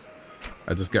headphones,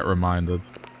 I just get reminded.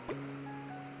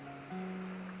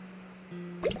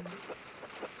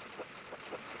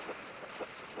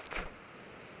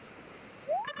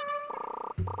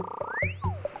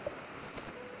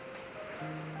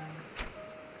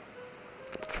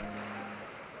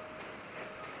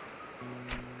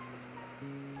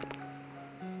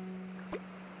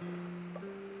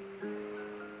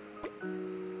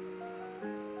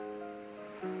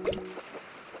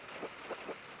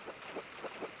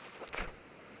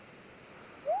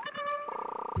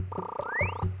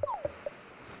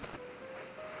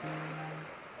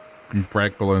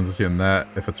 Break balloons in net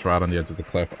if it's right on the edge of the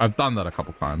cliff. I've done that a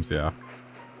couple times, yeah.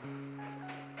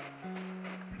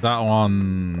 That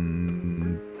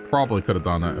one probably could have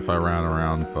done it if I ran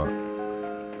around, but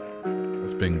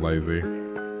it's being lazy.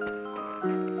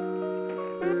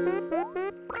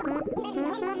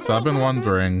 So I've been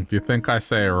wondering, do you think I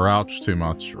say Rouch too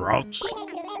much? Rouch?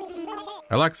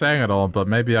 I like saying it all, but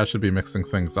maybe I should be mixing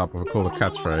things up with a cooler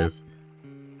catchphrase.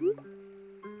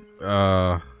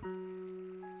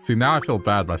 See, now I feel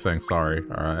bad by saying sorry.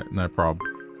 Alright, no problem.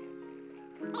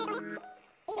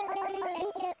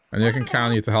 And you can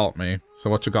count on you to help me. So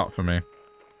what you got for me?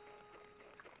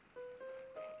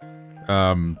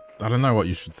 I don't know what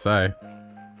you should say.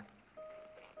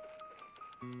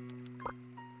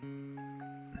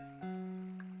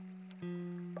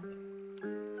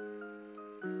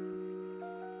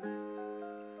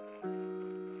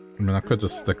 I mean, I could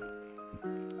just stick...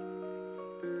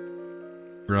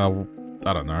 Well,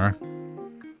 I don't know.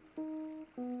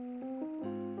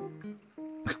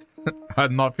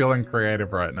 I'm not feeling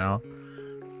creative right now.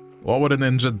 What would an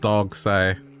injured dog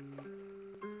say?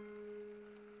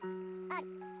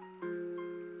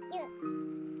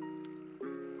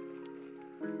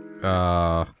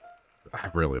 I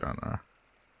really don't know.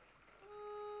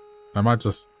 I might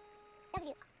just...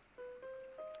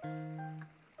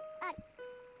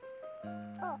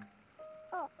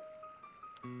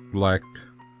 like...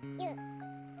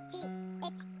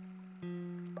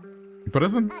 But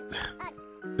isn't...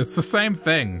 It's the same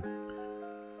thing.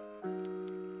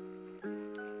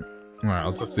 Alright,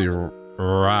 I'll just do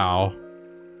row.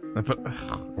 But,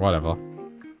 whatever.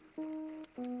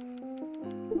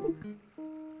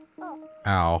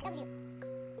 Ow.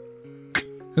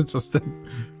 It's just a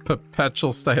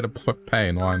perpetual state of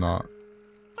pain, why not?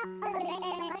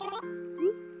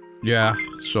 Yeah,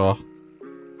 sure.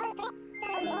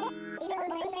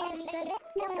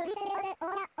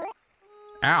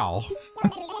 Ow.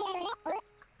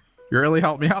 You really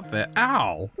helped me out there.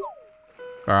 Ow!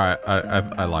 Alright,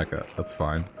 I like it. That's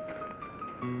fine.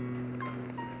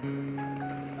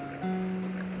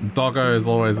 Doggo is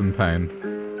always in pain.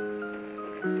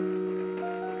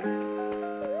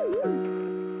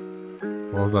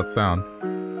 What was that sound?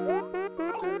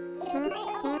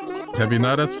 Have you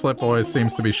noticed Flip always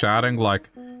seems to be shouting, like,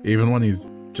 even when he's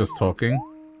just talking?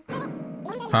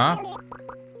 Huh?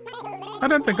 I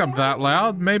don't think I'm that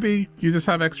loud. Maybe you just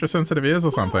have extra sensitive ears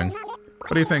or something.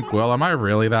 What do you think, Will? Am I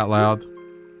really that loud?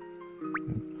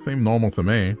 It seemed normal to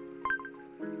me.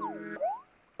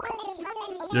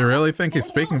 You really think his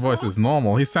speaking voice is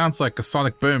normal? He sounds like a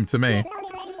sonic boom to me.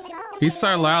 He's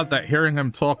so loud that hearing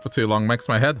him talk for too long makes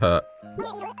my head hurt.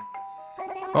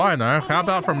 Oh, I know. How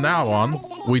about from now on,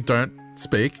 we don't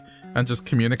speak and just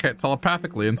communicate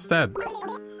telepathically instead?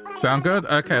 Sound good?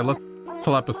 Okay, let's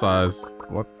telepathize.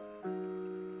 What?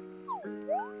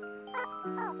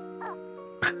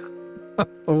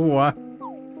 What?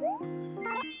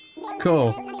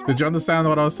 Cool. Did you understand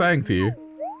what I was saying to you?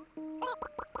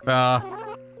 What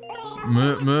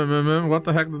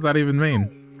the heck does that even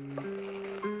mean?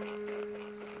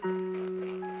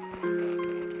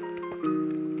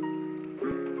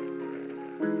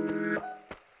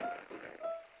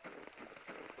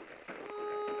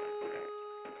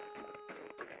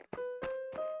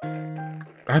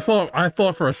 I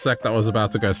thought for a sec that was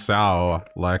about to go sour,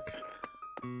 like...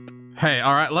 Hey,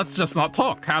 alright, let's just not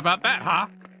talk. How about that, huh?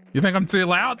 You think I'm too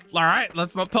loud? Alright,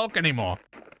 let's not talk anymore.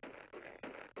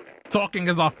 Talking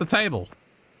is off the table.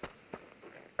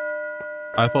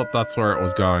 I thought that's where it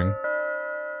was going.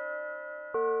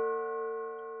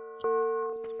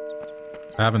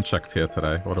 I haven't checked here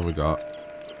today. What do we got?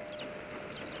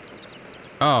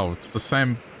 Oh, it's the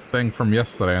same thing from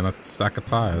yesterday and a stack of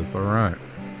tires. Alright.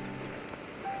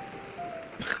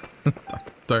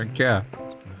 Don't care.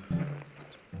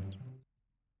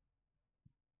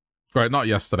 Right, not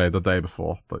yesterday, the day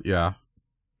before, but yeah.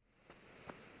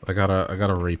 I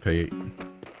gotta repeat.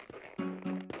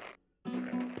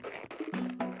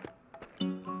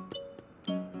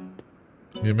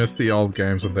 You miss the old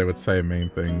games when they would say mean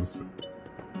things.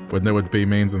 When there would be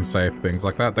means and say things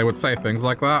like that. They would say things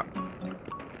like that.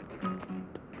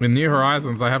 In New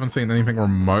Horizons, I haven't seen anything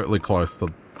remotely close to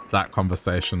that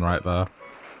conversation right there.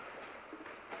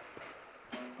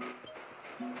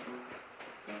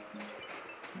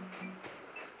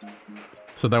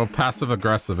 So they were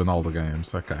passive-aggressive in older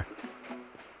games, okay.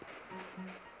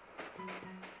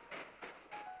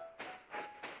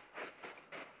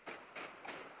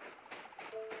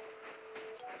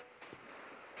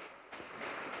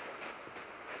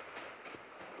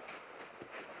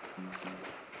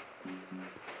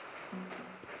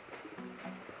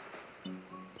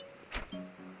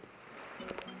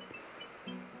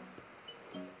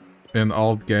 In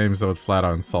old games, they would flat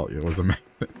out insult you. It was amazing.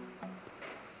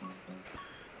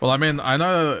 Well, I mean, I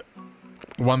know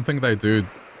one thing they do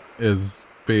is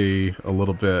be a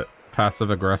little bit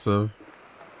passive-aggressive.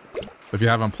 If you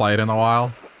haven't played in a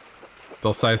while,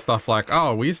 they'll say stuff like,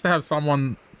 oh, we used to have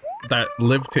someone that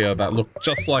lived here that looked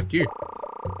just like you.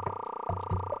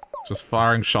 Just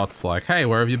firing shots like, hey,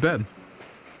 where have you been?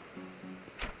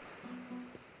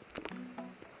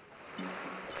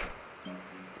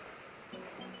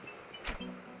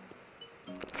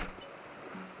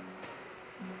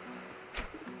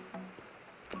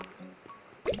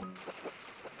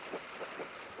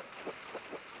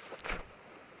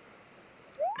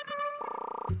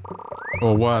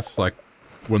 Or worse, like,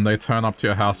 when they turn up to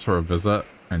your house for a visit,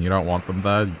 and you don't want them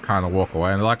there, you kind of walk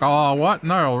away, and they're like, oh, what?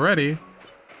 No, already?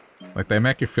 Like, they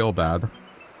make you feel bad.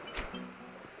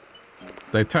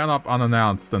 They turn up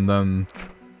unannounced, and then...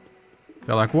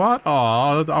 they're like, what?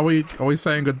 Oh, are we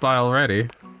saying goodbye already?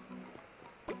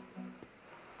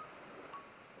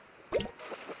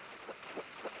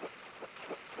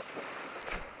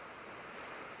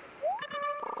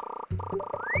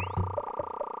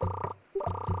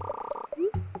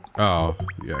 Oh,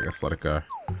 yeah, I guess let it go.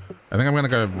 I think I'm gonna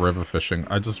go river fishing.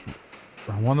 I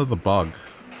wanted the bug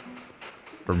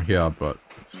from here, but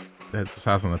it just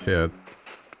hasn't appeared.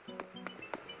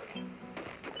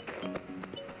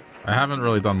 I haven't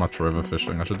really done much river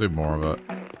fishing. I should do more of it.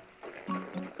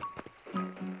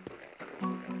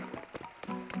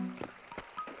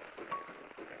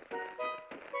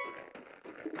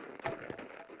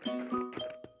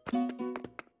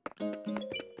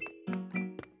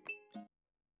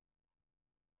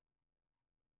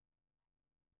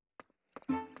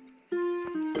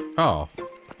 Oh, what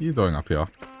are you doing up here?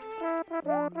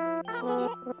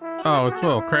 Oh, it's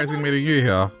Will. Crazy meeting you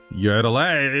here.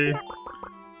 Yodelay!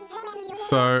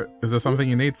 So, is there something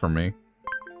you need from me?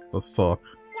 Let's talk.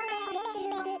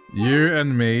 You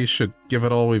and me should give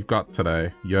it all we've got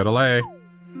today. Yodelay!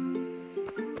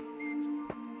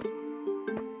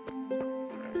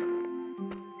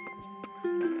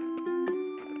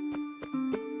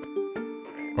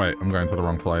 Wait, I'm going to the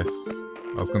wrong place.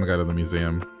 I was gonna go to the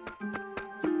museum.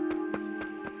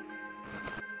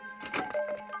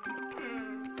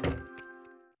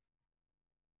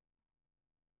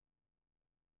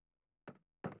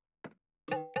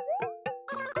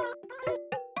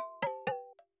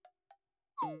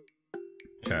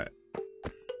 Okay.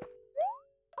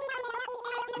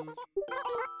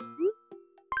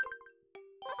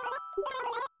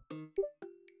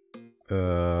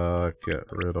 Get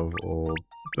rid of all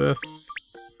this.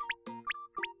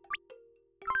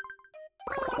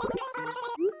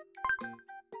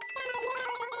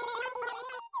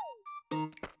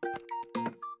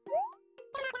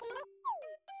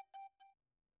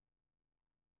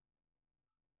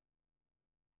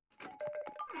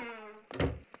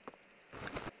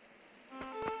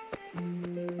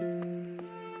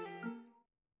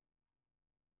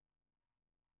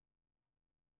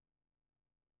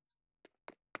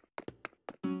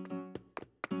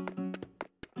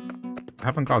 I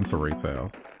haven't gone to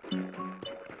retail.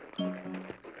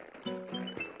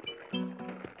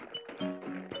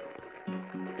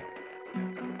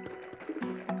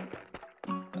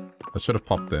 I should have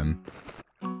popped in.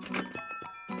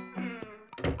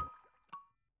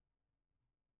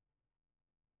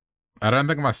 I don't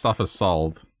think my stuff is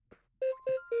sold.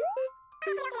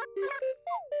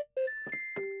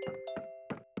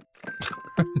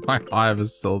 My hive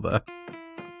is still there.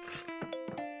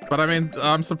 But I mean,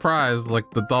 I'm surprised,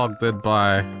 like, the dog did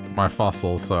buy my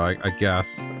fossil, so I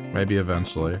guess. Maybe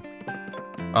eventually.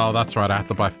 Oh, that's right, I have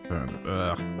to buy food.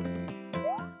 Ugh.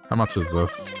 How much is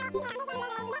this?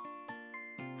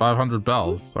 500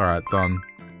 bells. Alright, done.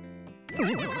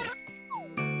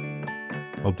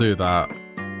 I'll do that.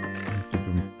 Give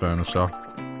him furniture.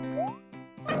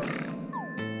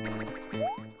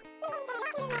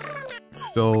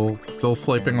 Still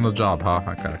sleeping on the job, huh?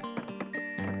 Okay.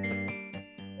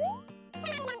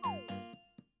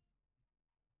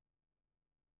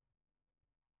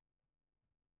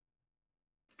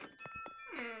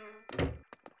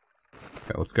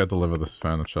 Okay, let's go deliver this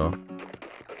furniture.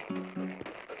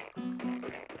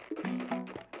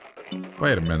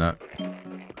 Wait a minute.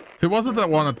 Who was it that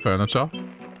wanted furniture?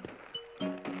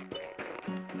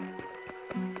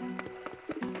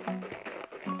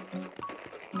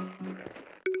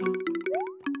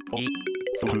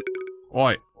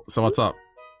 Oi, so what's up?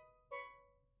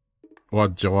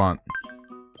 What do you want?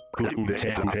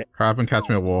 Hurry up and catch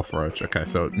me a wharf roach. Okay,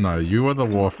 so no, you were the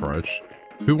wharf roach.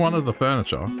 Who wanted the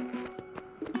furniture?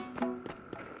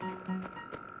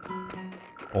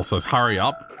 Also, hurry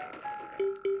up.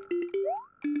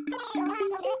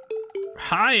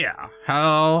 Hiya!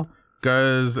 How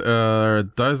goes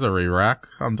dozery rack?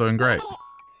 I'm doing great.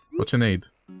 What you need?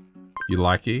 You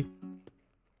likey?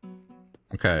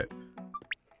 Okay.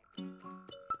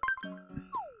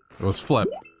 It was Flip.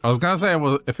 I was gonna say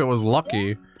if it was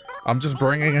Lucky. I'm just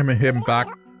bringing him back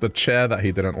the chair that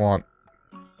he didn't want.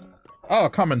 Oh, a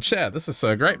common chair. This is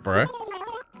so great, bro.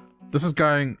 This is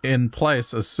going in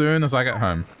place as soon as I get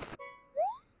home.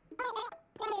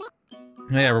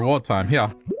 Yeah, reward time. Here.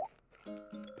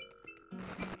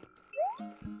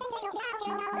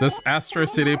 This Astro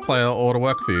City player ought to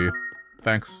work for you.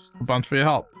 Thanks a bunch for your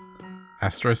help.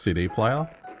 Astro City player?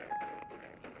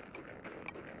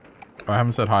 I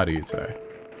haven't said hi to you today.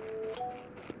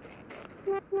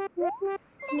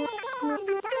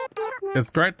 It's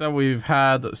great that we've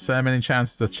had so many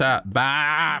chances to chat.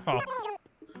 Baffle!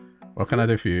 What can I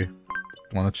do for you?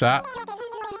 Want to chat?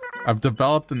 I've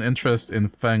developed an interest in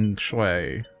Feng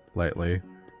Shui lately.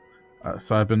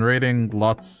 So I've been reading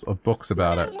lots of books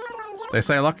about it. They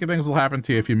say lucky things will happen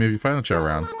to you if you move your furniture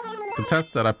around. To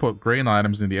test it, I put green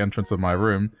items in the entrance of my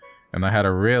room, and I had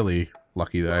a really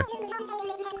lucky day.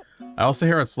 I also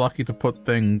hear it's lucky to put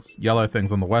yellow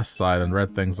things on the west side and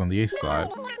red things on the east side.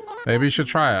 Maybe you should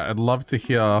try it. I'd love to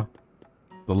hear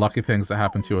the lucky things that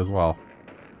happen to you as well.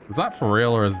 Is that for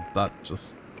real, or is that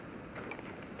just...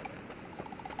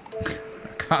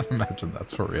 can't imagine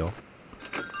that's for real.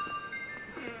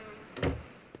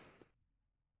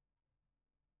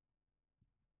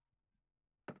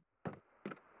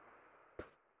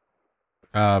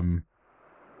 I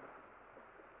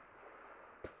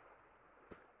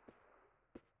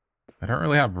don't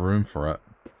really have room for it.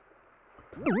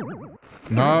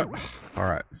 No.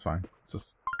 Alright, it's fine.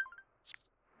 Just...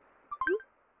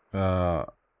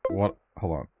 what?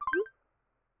 Hold on.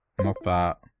 Not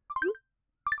that.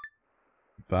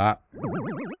 That.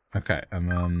 Okay, and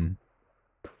then...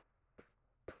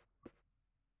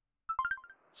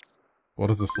 What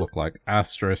does this look like?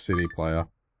 Astro City player.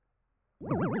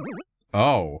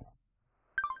 Oh.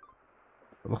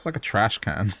 It looks like a trash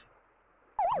can.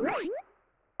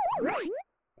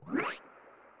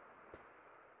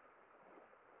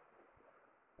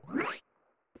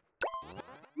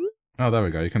 Oh, there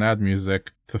we go. You can add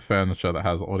music to furniture that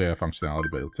has audio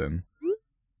functionality built in.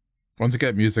 Once you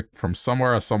get music from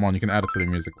somewhere or someone, you can add it to the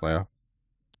music player.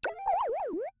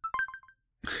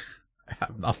 I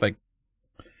have nothing.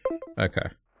 Okay.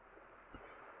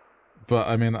 But,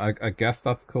 I mean, I guess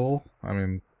that's cool. I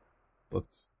mean,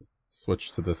 let's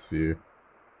switch to this view.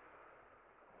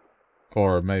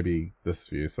 Or maybe this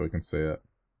view so we can see it.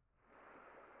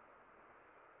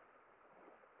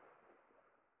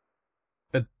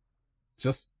 It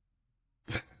just...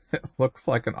 it looks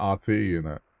like an RT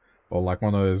unit. Or like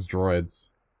one of those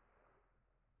droids.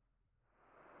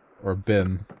 Or a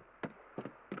bin.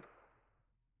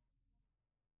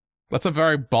 That's a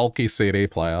very bulky CD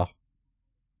player.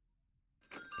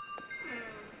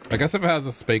 I guess if it has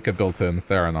a speaker built in,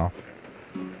 fair enough.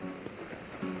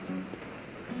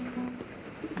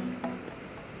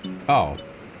 Oh.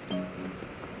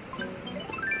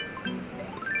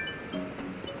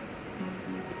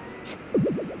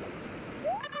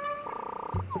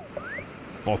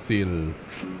 Fossil.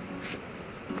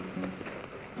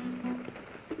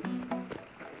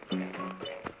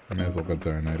 I may as well go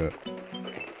donate it.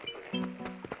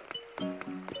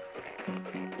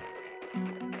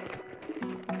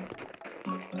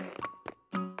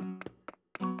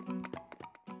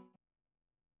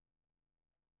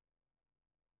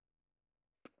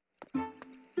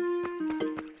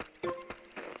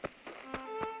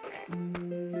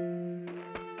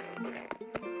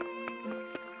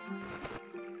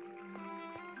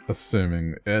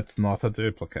 Assuming it's not a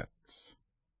duplicate.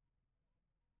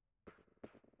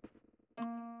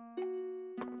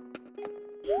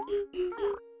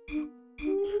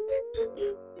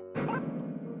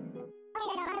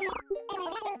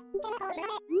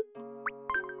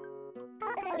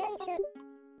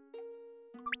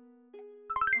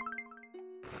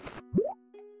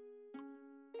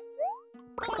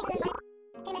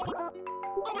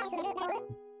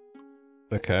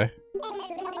 Okay.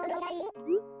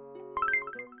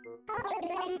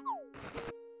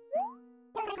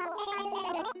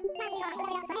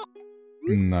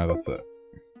 No, that's it.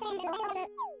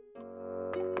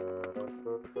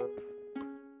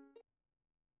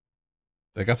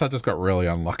 I guess I just got really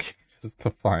unlucky just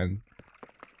to find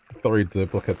 3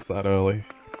 duplicates that early.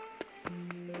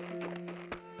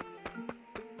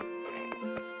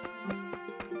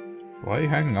 Why are you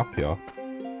hanging up here?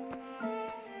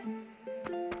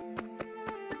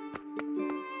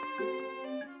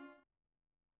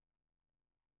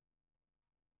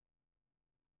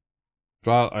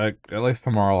 But at least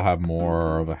tomorrow I'll have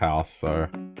more of a house, so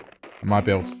I might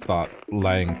be able to start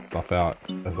laying stuff out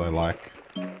as I like.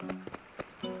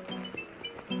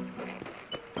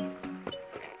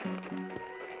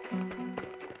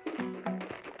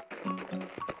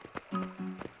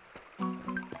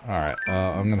 Alright,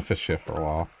 I'm gonna fish here for a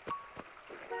while.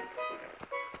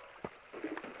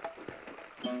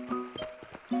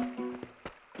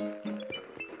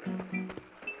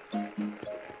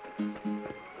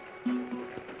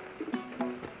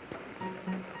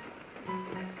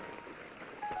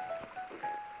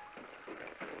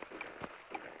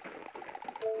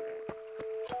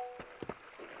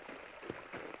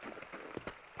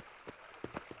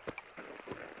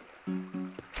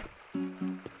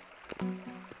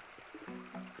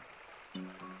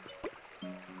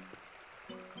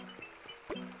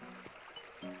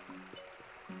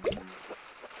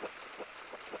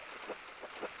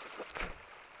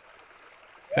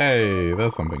 Hey,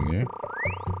 there's something new.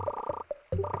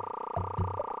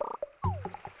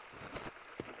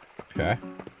 Okay.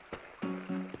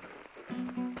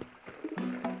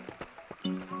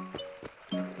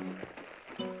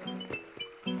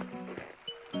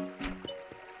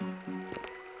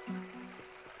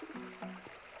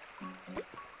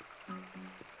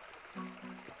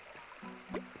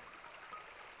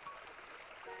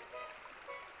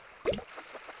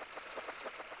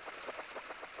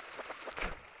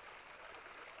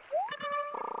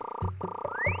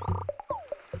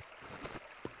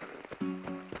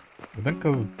 I think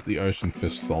because the ocean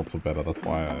fish salt are better, that's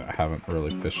why I haven't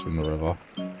really fished in the river.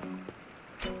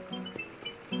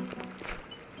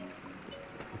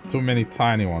 There's too many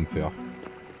tiny ones here.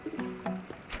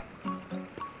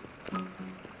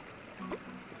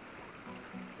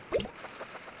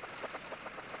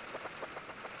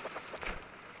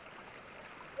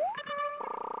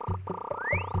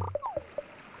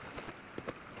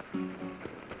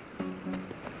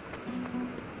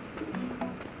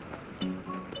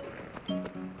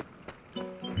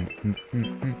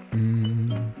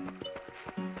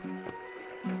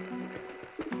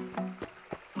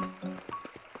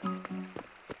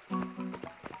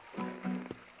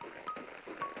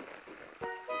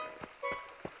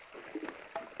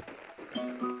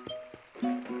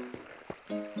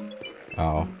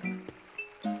 Oh.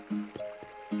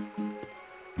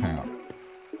 Hang on.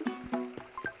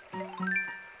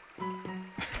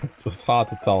 It was hard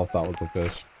to tell if that was a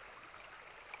fish.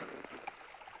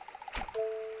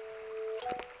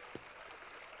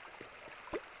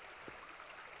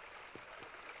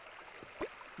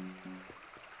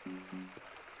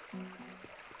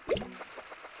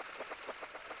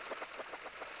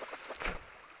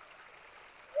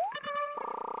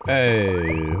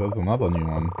 Hey, there's another new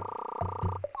one.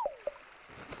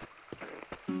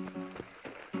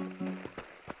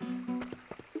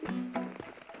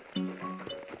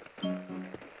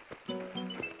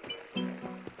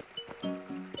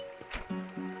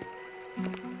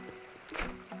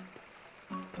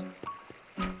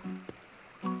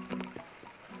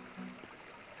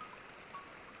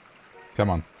 Come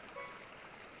on.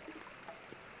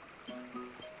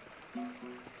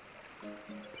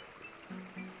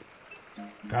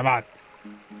 Come on.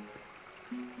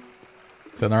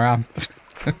 Turn around.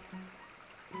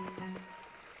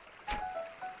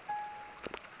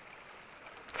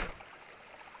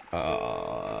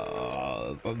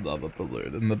 There's another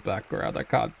balloon in the background I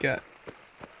can't get.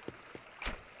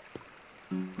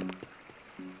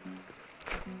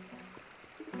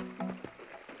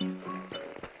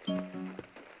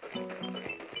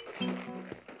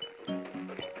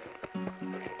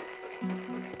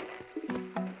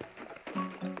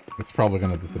 It's probably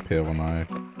gonna disappear when I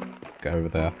go over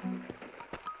there.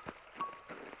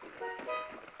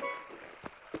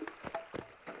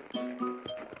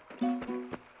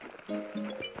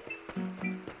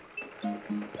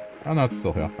 Oh no, it's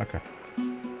still here. Okay.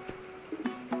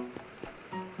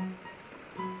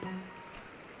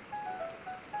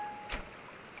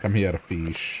 Come here,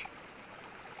 fish.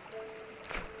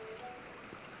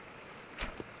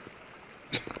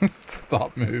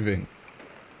 Stop moving.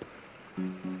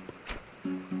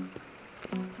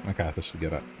 Okay, this should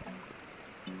get it.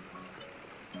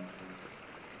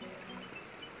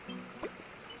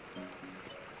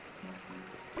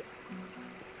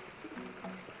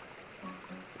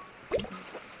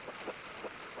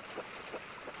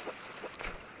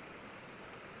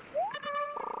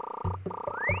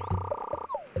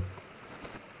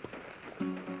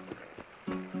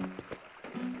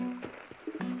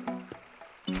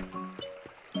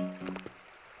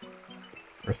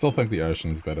 I still think the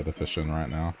ocean's better to fish in right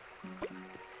now.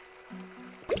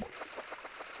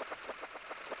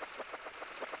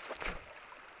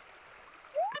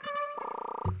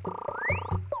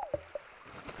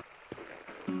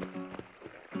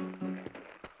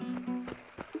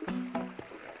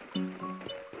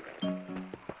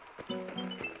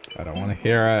 I don't want to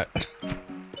hear it.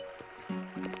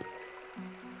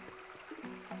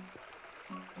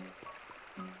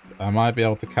 I might be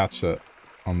able to catch it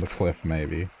on the cliff,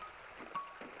 maybe.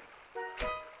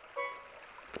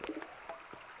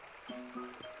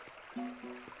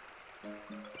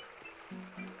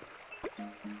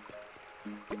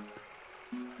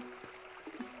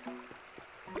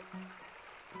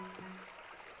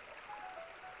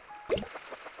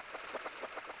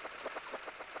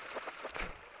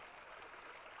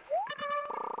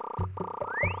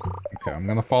 Okay, I'm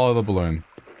gonna follow the balloon.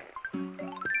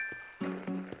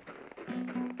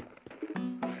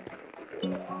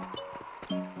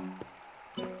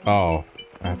 Oh,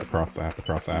 I have to cross, I have to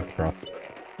cross, I have to cross.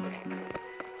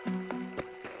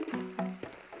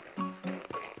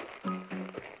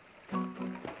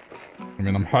 I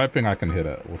mean, I'm hoping I can hit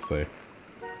it. We'll see.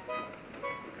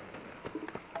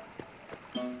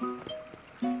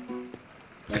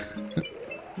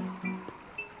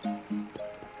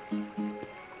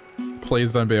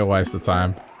 Please don't be a waste of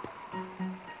time.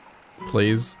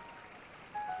 Please.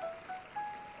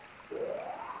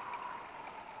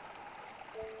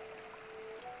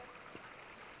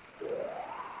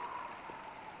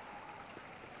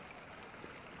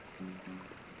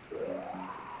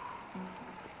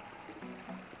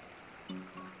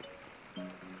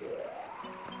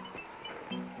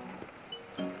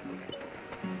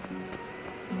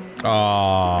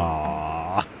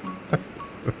 Oh,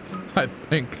 I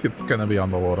think it's gonna be on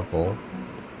the waterfall.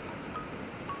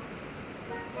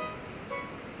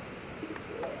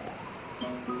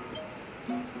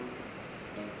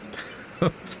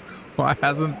 Why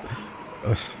hasn't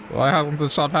the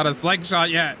shop had a slingshot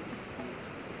yet?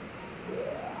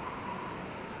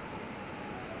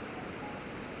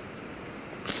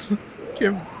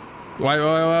 Give.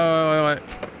 Wait.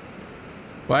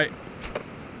 Wait.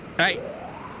 Hey.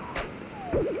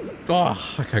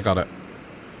 Oh, okay, got it.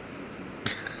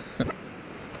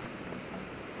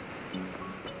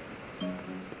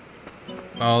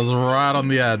 I was right on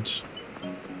the edge.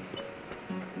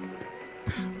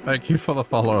 Thank you for the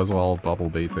follow as well, Bubble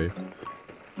BT.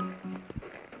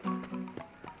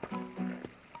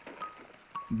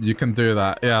 You can do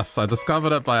that. Yes, I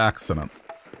discovered it by accident.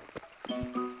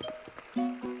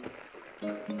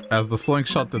 As the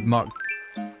slingshot did not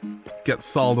get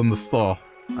sold in the store.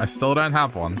 I still don't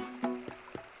have one.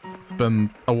 It's been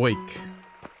a week.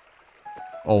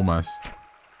 Almost.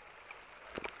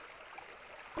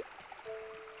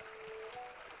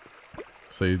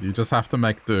 So you just have to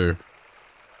make do.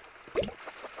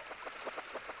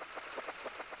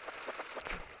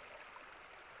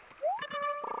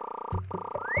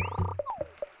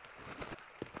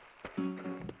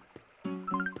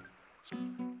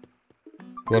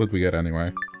 What did we get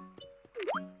anyway?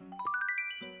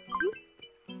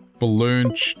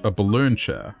 A balloon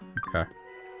chair. Okay.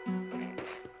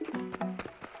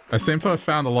 I seem to have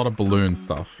found a lot of balloon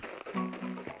stuff.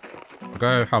 I'll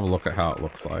go have a look at how it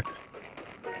looks like.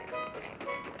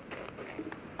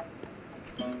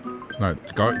 No,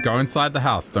 go inside the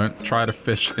house. Don't try to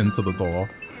fish into the door.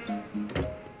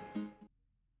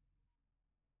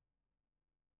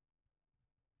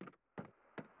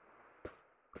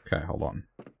 Okay, hold on.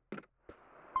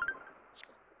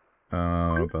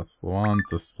 That's the one.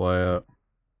 Display it.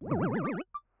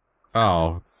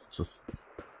 Oh, it's just...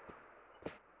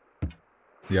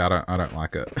 Yeah, I don't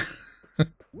like it.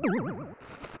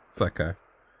 It's okay.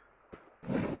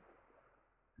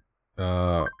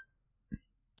 I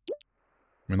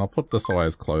mean, I'll put this away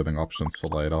as clothing options for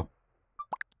later.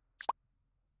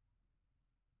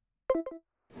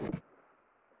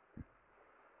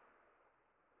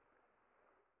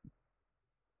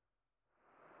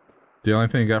 The only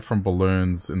thing you get from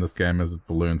balloons in this game is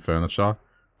balloon furniture.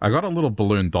 I got a little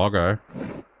balloon doggo.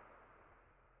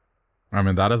 I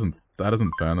mean, that isn't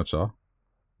furniture.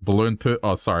 Balloon poo-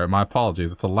 oh, sorry, my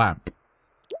apologies, it's a lamp.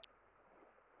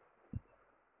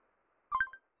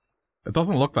 It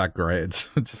doesn't look that great.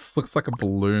 It just looks like a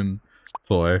balloon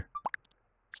toy.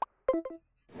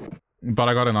 But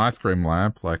I got an ice cream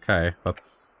lamp, like, hey,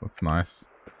 that's nice.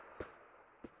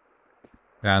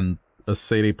 And a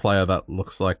CD player that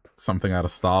looks like something out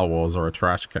of Star Wars or a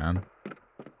trash can.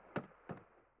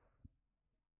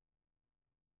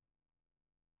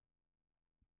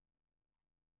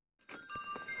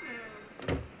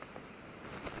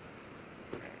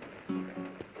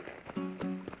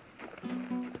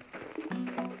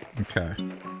 Okay.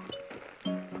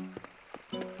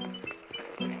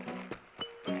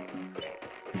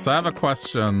 So I have a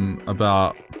question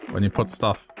about when you put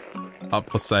stuff up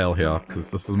for sale here,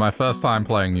 because this is my first time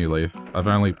playing New Leaf. I've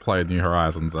only played New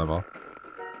Horizons ever.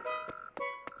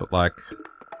 But like,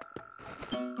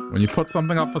 when you put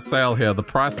something up for sale here, the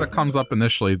price that comes up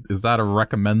initially, is that a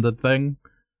recommended thing?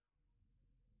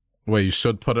 Where you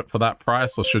should put it for that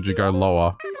price, or should you go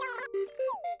lower?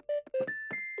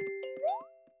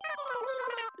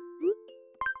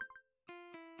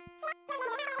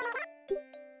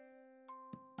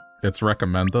 It's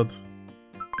recommended?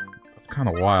 That's kind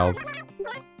of wild.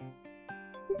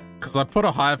 Because I put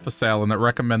a hive for sale and it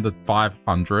recommended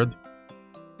 500.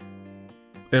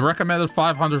 It recommended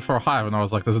 500 for a hive and I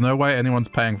was like, there's no way anyone's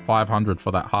paying 500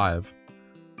 for that hive.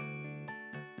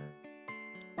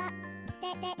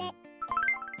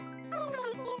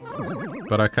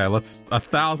 But okay, let's...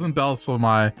 1,000 bells for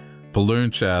my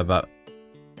balloon chair that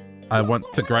I went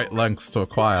to great lengths to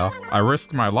acquire. I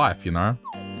risked my life, you know?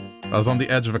 I was on the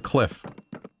edge of a cliff.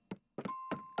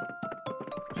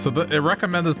 So it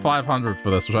recommended 500 for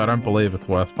this, which I don't believe it's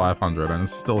worth 500, and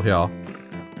it's still here.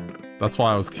 That's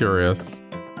why I was curious.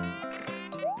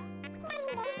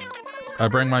 I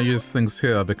bring my used things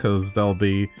here because they'll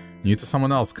be new to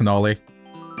someone else, Cannoli.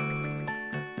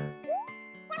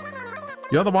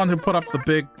 You're the one who put up the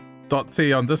big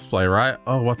 .t on display, right?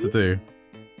 Oh, what to do?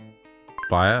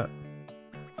 Buy it?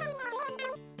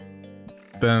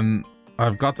 Then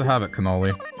I've got to have it,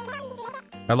 Cannoli.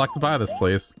 I'd like to buy this,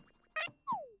 please.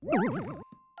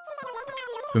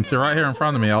 Since you're right here in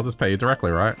front of me, I'll just pay you directly,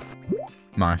 right?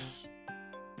 Nice.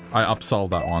 I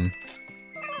upsold that one.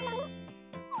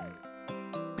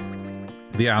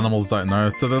 The animals don't know,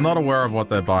 so they're not aware of what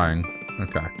they're buying.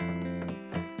 Okay.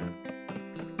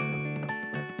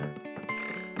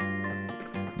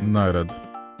 Noted.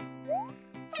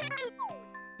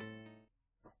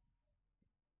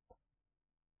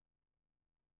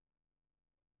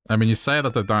 I mean, you say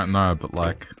that they don't know, but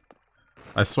like...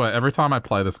 I swear, every time I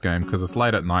play this game, because it's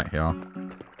late at night here,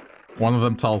 one of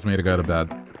them tells me to go to bed.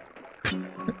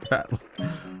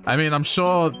 I mean, I'm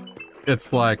sure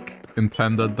it's like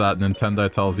intended that Nintendo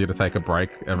tells you to take a break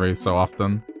every so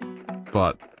often,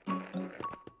 but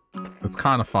it's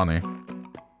kind of funny.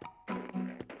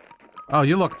 Oh,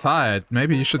 you look tired.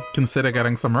 Maybe you should consider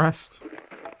getting some rest.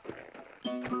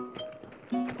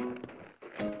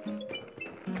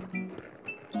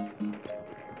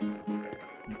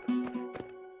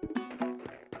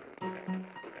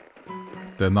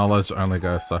 Their knowledge only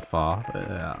goes so far.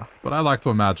 Yeah, but I like to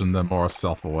imagine they're more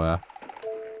self-aware.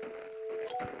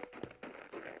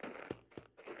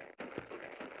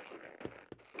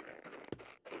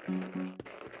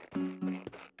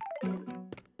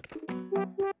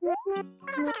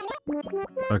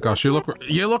 Oh gosh, you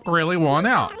look really worn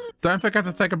out. Don't forget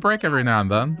to take a break every now and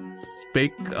then.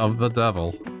 Speak of the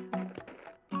devil.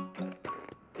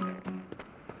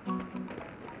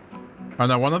 Oh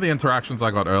no, one of the interactions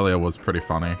I got earlier was pretty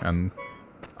funny, and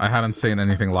I hadn't seen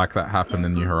anything like that happen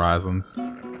in New Horizons.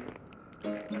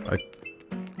 Like,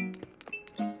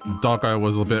 Doggo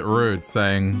was a bit rude,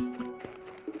 saying,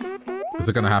 "Is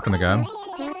it gonna happen again?"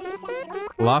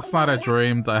 Last night I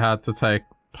dreamed I had to take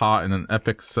part in an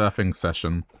epic surfing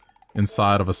session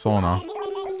inside of a sauna.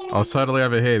 I was totally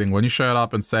overheating when you showed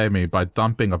up and saved me by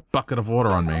dumping a bucket of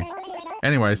water on me.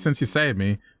 Anyway, since you saved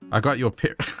me, I got you a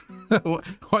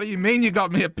What do you mean you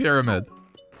got me a pyramid?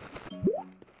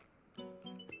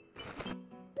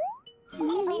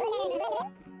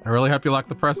 I really hope you like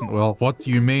the present, Will. What do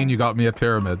you mean you got me a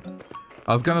pyramid?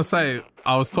 I was gonna say,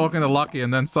 I was talking to Lucky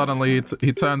and then suddenly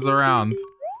he turns around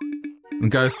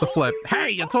and goes to flip.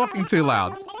 Hey, you're talking too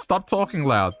loud. Stop talking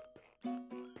loud.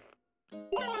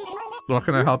 What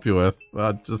can I help you with?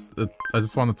 I just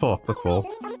want to talk, that's all.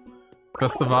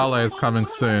 Festivale is coming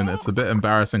soon. It's a bit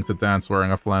embarrassing to dance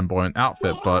wearing a flamboyant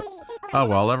outfit, but oh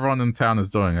well, everyone in town is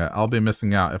doing it. I'll be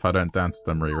missing out if I don't dance with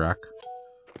them, Re-Rack.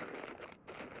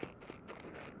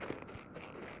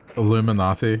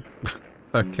 Illuminati?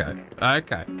 Okay.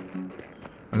 Okay.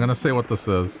 I'm gonna see what this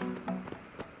is.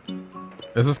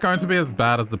 Is this going to be as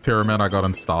bad as the pyramid I got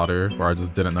in Stardew, where I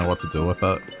just didn't know what to do with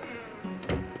it?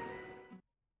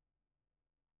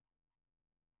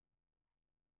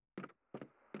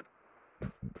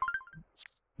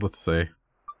 Let's see.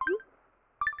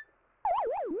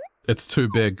 It's too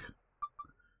big.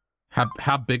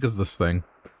 How big is this thing?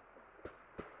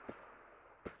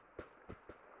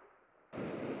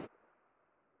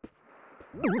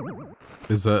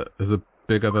 Is it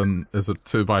bigger than... Is it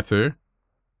 2x2?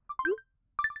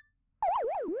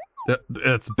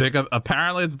 It's bigger...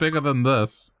 Apparently it's bigger than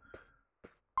this.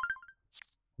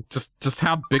 Just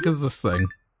how big is this thing?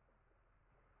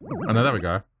 Oh no, there we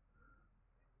go.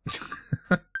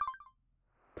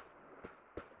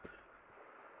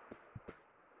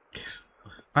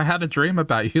 I had a dream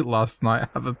about you last night. I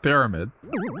have a pyramid.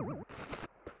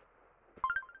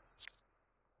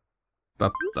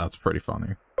 That's pretty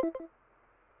funny.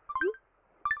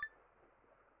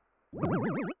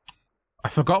 I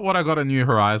forgot what I got in New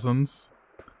Horizons.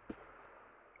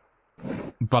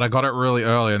 But I got it really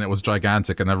early and it was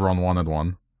gigantic and everyone wanted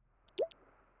one.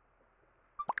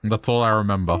 That's all I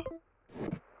remember.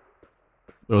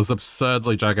 It was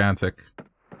absurdly gigantic.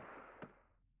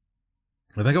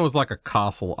 I think it was like a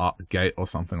castle gate or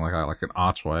something like that, like an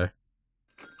archway.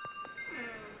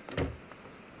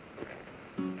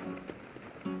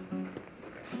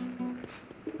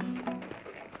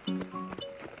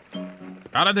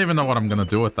 I don't even know what I'm gonna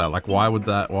do with that. Like, why would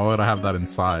I have that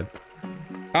inside?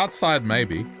 Outside,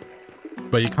 maybe.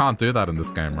 But you can't do that in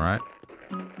this game, right?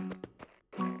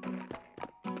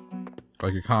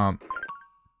 Like, you can't...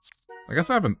 I guess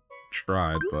I haven't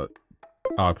tried, but...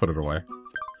 Oh, I put it away.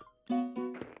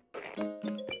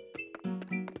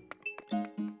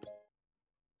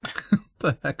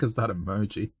 The heck is that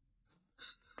emoji?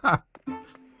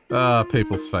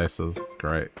 People's faces. It's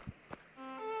great.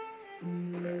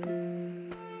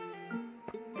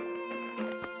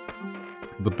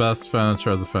 The best furniture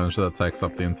is the furniture that takes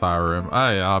up the entire room. Oh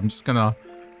yeah, I'm just gonna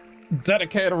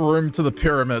dedicate a room to the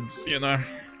pyramids, you know?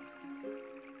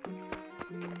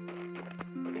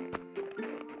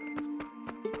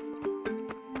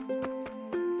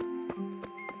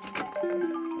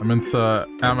 I'm into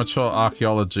amateur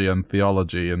archaeology and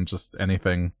theology and just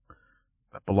anything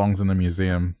that belongs in a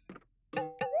museum.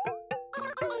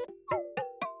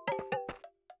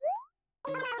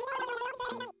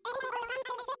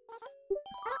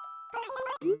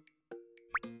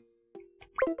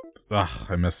 Ugh,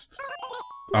 I missed.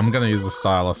 I'm gonna use the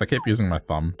stylus. I keep using my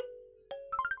thumb.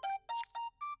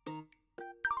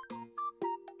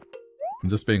 I'm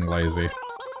just being lazy.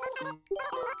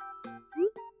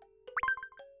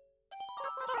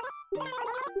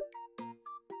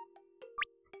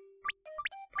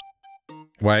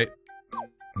 Wait.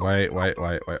 Wait.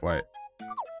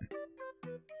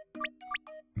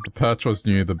 The perch was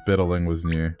new, the bittling was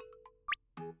new.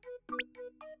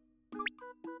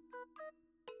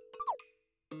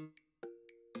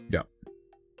 Yep.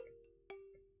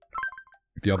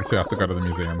 The other two have to go to the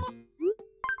museum.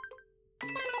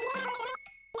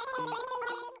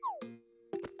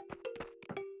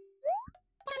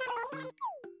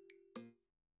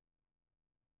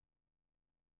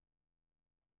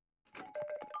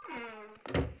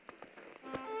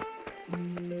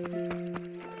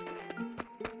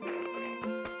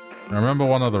 I remember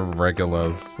one of the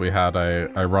regulars, we had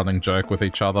a running joke with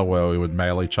each other where we would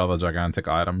mail each other gigantic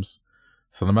items.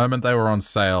 So the moment they were on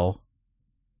sale,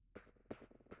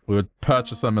 we would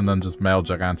purchase them and then just mail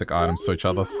gigantic items to each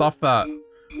other. Stuff that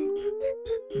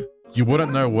you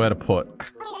wouldn't know where to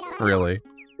put, really.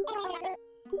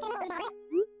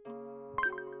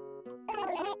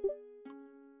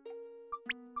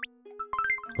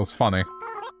 It was funny.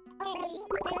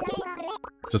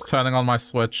 Just turning on my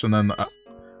Switch and then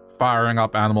firing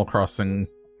up Animal Crossing,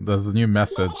 there's a new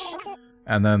message,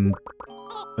 and then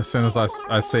as soon as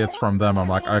I see it's from them, I'm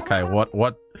like, okay,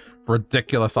 what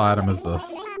ridiculous item is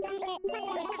this?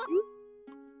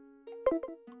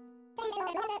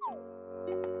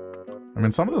 I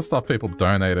mean, some of the stuff people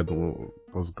donated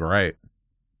was great.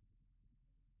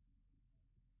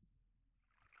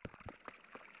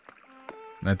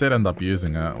 And I did end up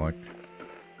using it, like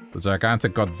the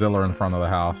gigantic Godzilla in front of the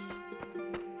house.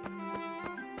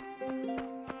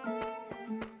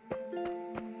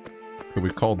 Who we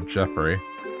called Jeffrey.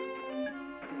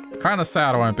 Kinda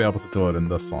sad I won't be able to do it in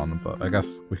this one, but I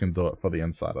guess we can do it for the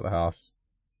inside of the house.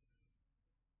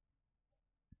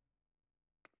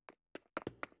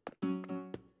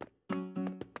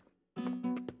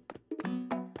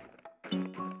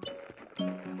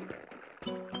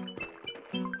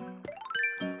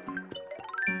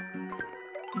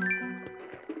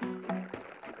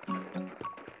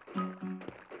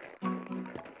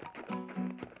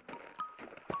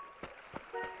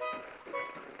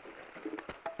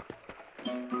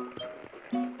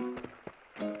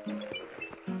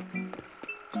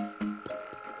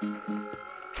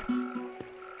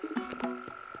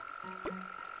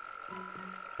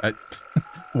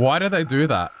 Why do they do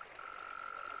that?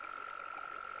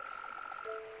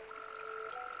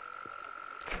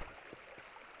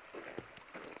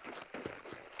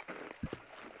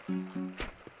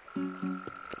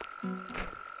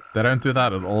 They don't do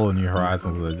that at all in New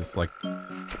Horizons. They just like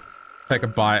take a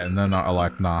bite and then are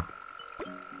like, nah.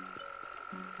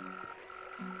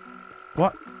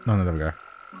 What? No, there we go.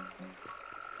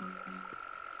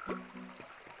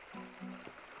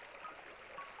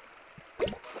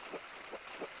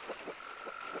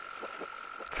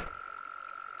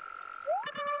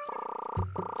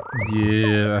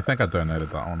 Yeah, I think I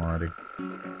donated that one already.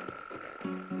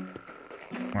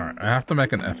 Alright, I have to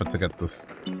make an effort to get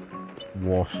this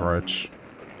wharf roach.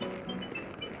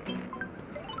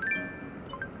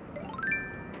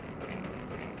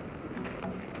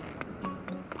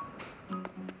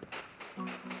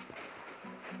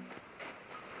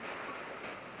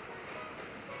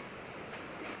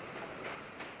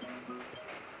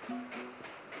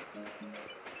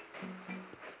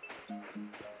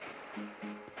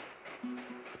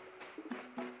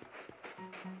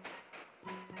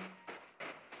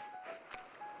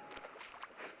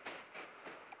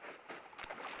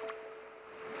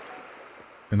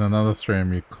 In another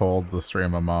stream, you called the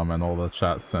streamer mom and all the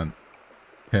chat sent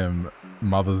him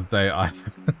Mother's Day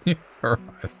item in New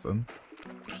Horizon.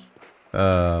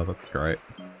 That's great.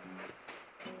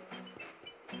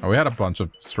 Oh, we had a bunch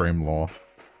of stream lore.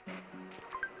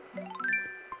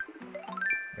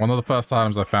 One of the first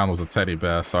items I found was a teddy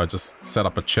bear, so I just set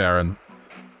up a chair and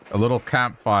a little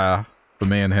campfire for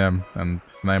me and him, and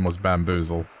his name was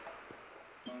Bamboozle.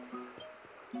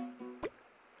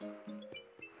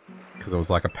 Because it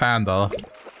was like a panda.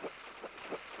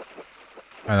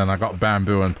 And then I got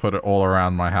bamboo and put it all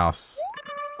around my house.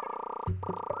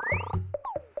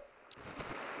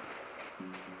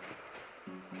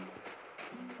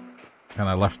 And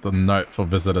I left a note for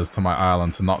visitors to my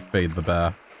island to not feed the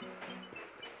bear.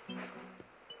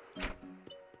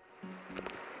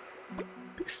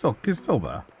 He's still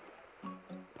there.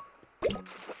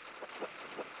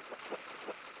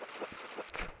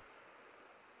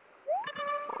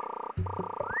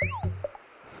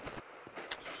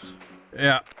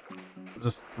 Yeah.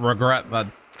 Just regret that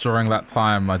during that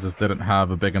time I just didn't have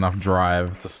a big enough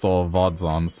drive to store VODs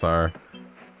on, so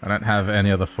I don't have any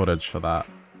other footage for that.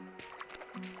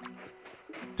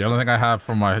 The only thing I have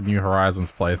from my New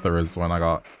Horizons playthrough is when I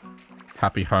got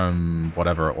Happy Home,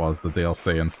 whatever it was, the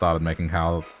DLC, and started making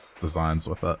house designs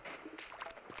with it.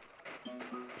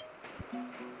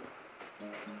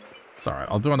 It's alright,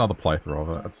 I'll do another playthrough of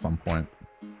it at some point.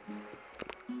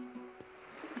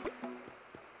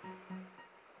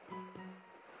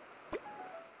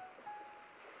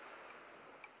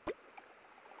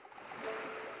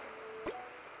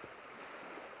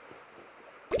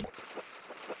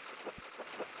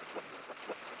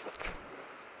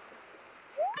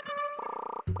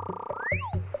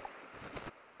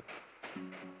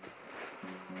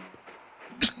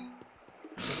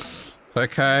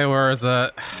 Okay, where is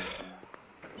it?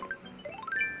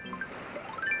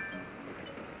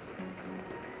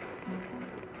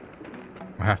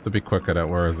 I have to be quick at it.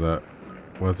 Where is it?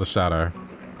 Where's the shadow?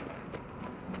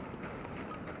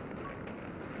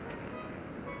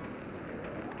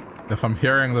 If I'm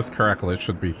hearing this correctly, it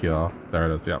should be here.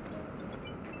 There it is, yep.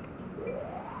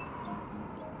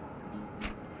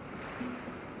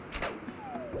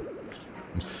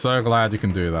 I'm so glad you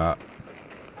can do that.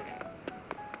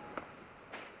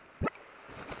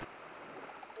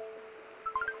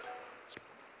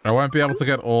 I won't be able to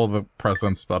get all the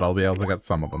presents, but I'll be able to get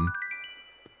some of them.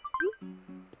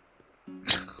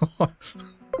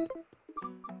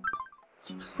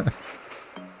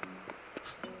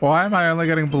 Why am I only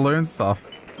getting balloon stuff?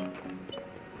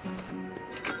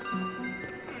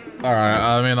 Alright,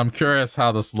 I mean, I'm curious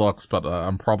how this looks, but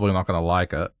I'm probably not gonna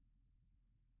like it.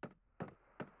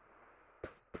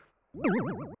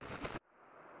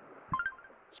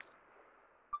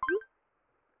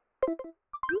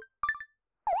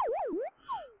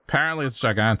 Apparently it's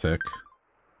gigantic.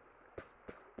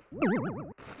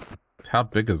 How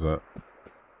big is it?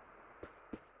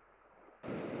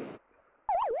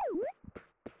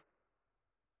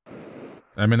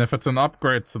 I mean, if it's an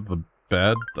upgrade to the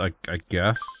bed, I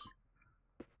guess.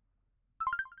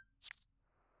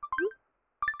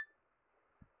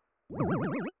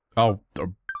 Oh,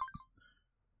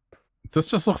 this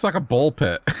just looks like a ball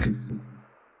pit.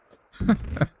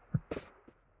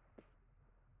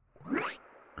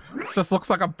 This just looks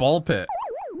like a ball pit.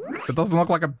 It doesn't look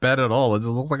like a bed at all. It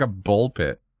just looks like a ball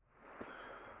pit.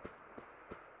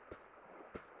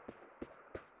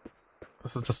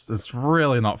 This is just, it's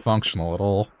really not functional at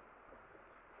all.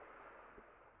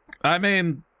 I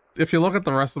mean, if you look at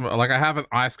the rest of it, like I have an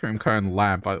ice cream cone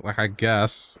lamp, I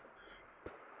guess.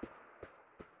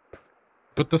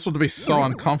 But this would be so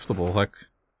uncomfortable, like...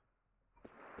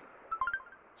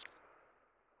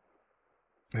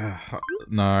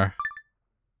 No.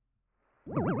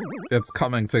 It's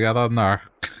coming together, no.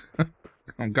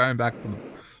 I'm going back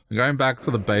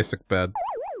to the basic bed.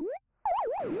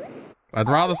 I'd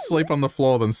rather sleep on the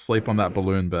floor than sleep on that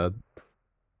balloon bed.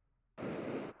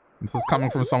 This is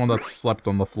coming from someone that's slept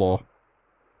on the floor.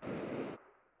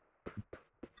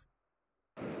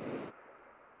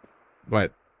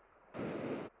 Wait.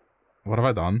 What have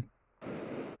I done?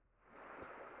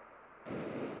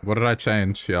 What did I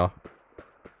change here?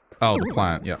 Oh, the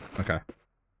plant, yeah, okay.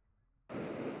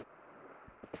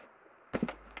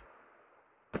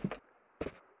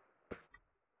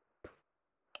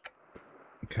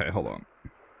 Okay, hold on.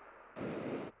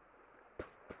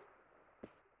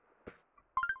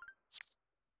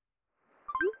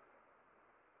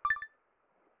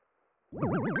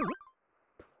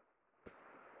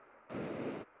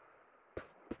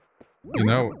 You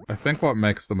know, I think what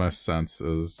makes the most sense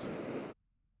is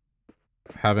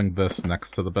having this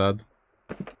next to the bed.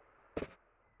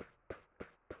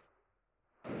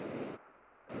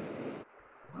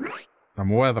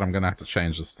 I'm aware that I'm gonna have to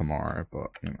change this tomorrow, but,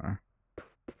 you know.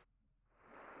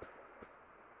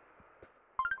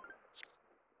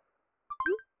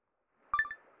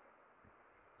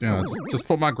 Yeah, just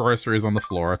put my groceries on the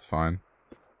floor, it's fine.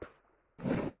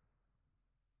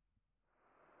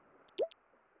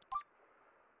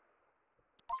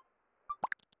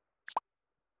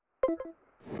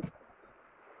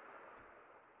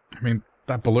 I mean,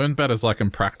 that balloon bed is, like,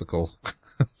 impractical.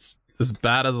 It's as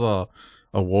bad as a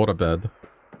water bed.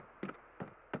 Do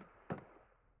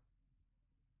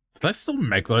they still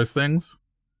make those things?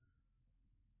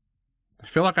 I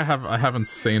feel like I haven't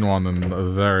seen one in a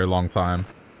very long time.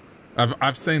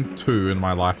 I've seen 2 in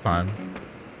my lifetime.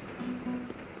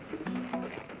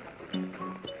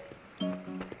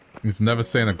 You've never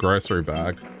seen a grocery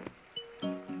bag.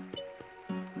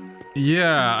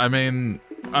 Yeah, I mean,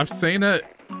 I've seen it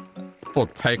for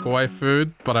takeaway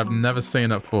food, but I've never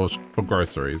seen it for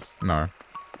groceries. No.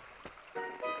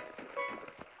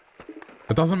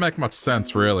 It doesn't make much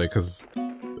sense, really, because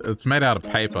it's made out of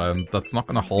paper, and that's not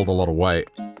going to hold a lot of weight.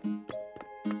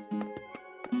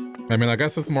 I mean, I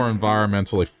guess it's more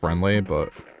environmentally friendly,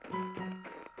 but...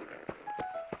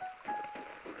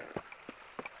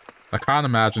 I can't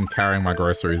imagine carrying my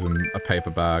groceries in a paper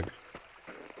bag.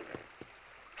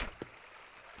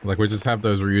 Like, we just have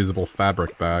those reusable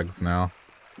fabric bags now.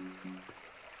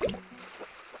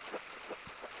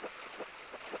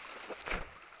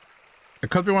 It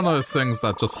could be one of those things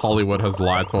that just Hollywood has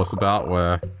lied to us about,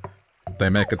 where they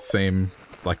make it seem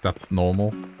like that's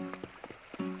normal.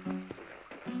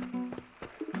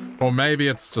 Or maybe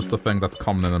it's just a thing that's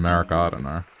common in America, I don't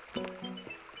know.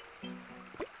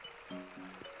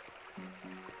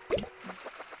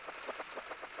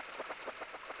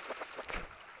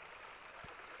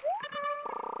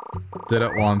 Did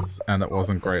it once, and it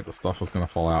wasn't great. The stuff was gonna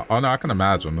fall out. Oh no, I can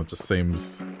imagine. It just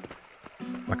seems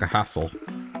like a hassle.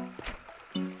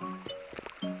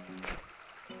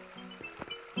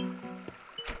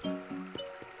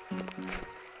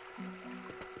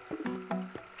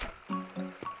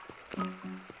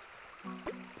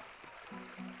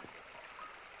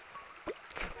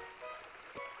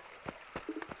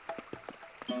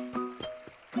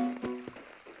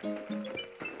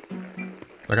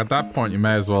 Like, at that point, you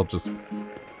may as well just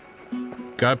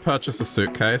go purchase a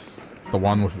suitcase, the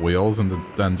one with wheels, and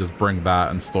then just bring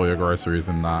that and store your groceries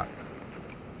in that.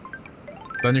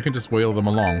 Then you can just wheel them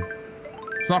along.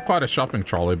 It's not quite a shopping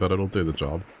trolley, but it'll do the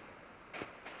job.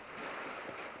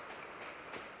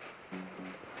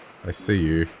 I see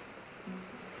you.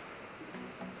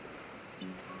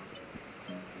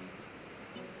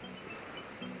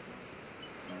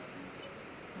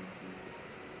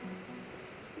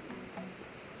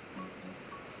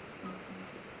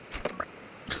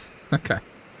 Okay.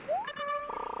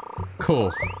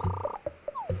 Cool.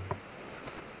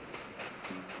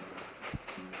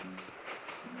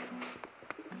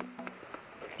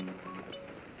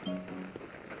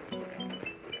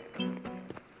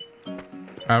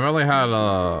 I've only had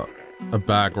a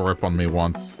bag rip on me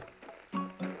once.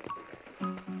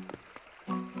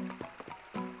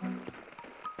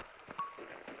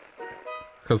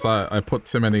 Because I put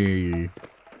too many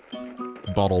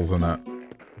bottles in it.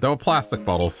 They were plastic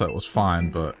bottles, so it was fine,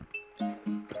 but...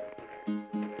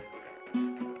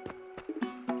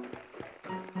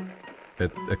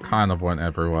 It kind of went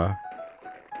everywhere.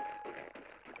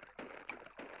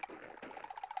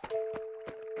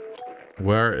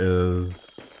 Where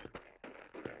is...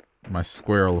 my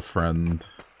squirrel friend?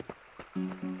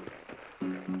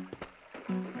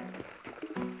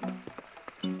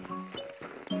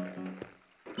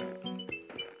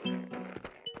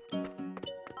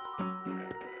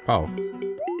 Oh.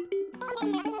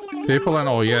 People in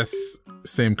Oh Yes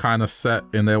seem kind of set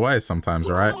in their ways sometimes,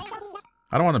 right?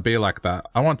 I don't want to be like that.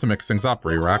 I want to mix things up,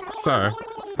 Re-Rack. So,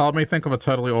 help me think of a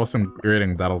totally awesome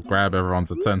greeting that'll grab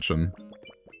everyone's attention.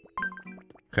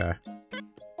 Okay.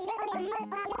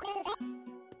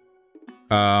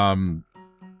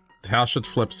 How should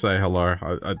Flip say hello?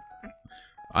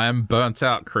 I am burnt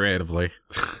out creatively.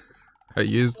 I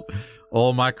used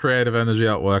all my creative energy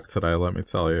at work today, let me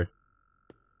tell you.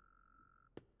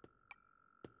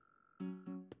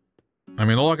 I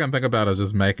mean, all I can think about is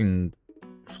just making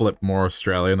Flip more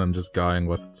Australian and just going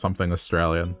with something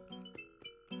Australian.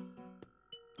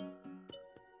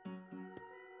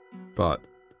 But,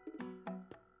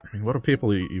 I mean, what do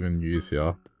people even use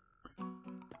here?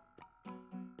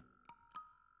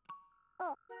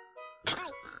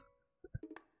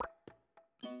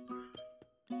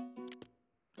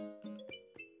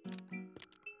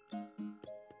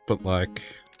 But, like...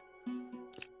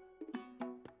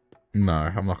 No,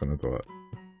 I'm not gonna do it.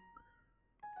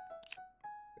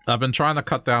 I've been trying to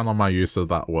cut down on my use of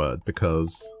that word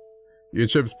because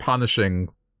YouTube's punishing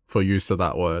for use of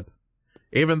that word.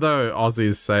 Even though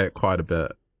Aussies say it quite a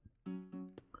bit.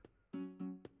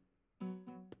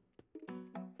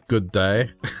 Good day?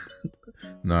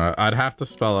 No, I'd have to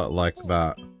spell it like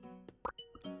that.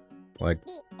 Like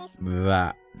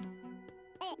that.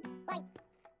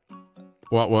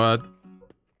 What word?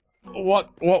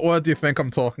 What word do you think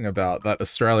I'm talking about that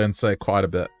Australians say quite a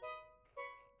bit?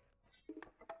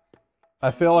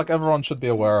 I feel like everyone should be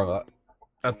aware of it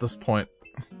at this point.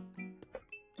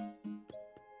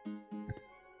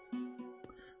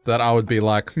 that I would be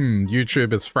like,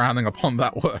 YouTube is frowning upon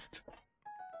that word.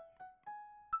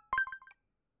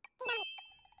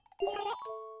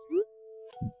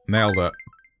 Nailed it.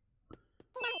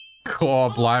 Core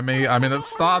blimey. I mean, it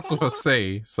starts with a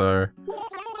C, so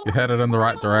you're headed in the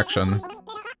right direction.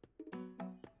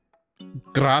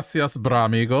 Gracias, bra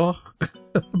amigo.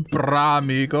 Bra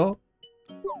amigo.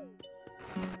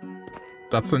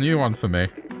 That's a new one for me.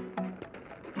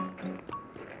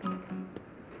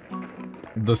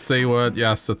 The C word,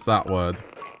 yes, it's that word.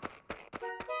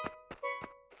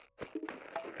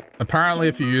 Apparently,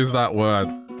 if you use that word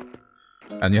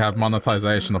and you have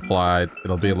monetization applied,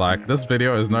 it'll be like, this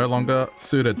video is no longer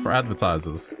suited for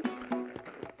advertisers.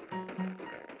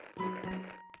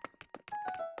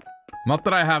 Not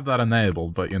that I have that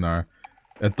enabled, but you know,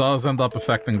 it does end up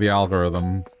affecting the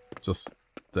algorithm. Just,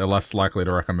 they're less likely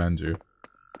to recommend you.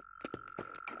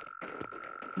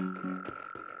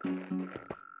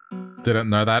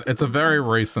 Didn't know that. It's a very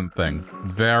recent thing.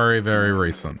 Very, very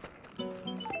recent.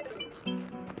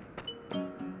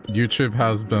 YouTube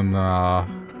has been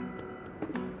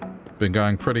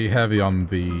going pretty heavy on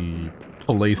the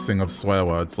policing of swear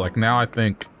words. Like, now I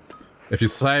think if you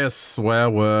say a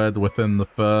swear word within the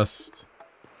first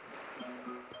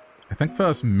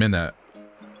minute,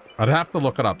 I'd have to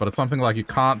look it up, but it's something like you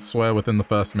can't swear within the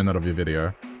first minute of your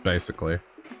video, basically.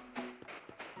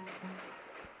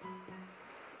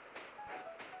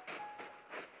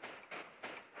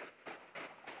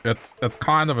 It's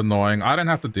kind of annoying. I don't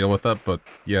have to deal with it, but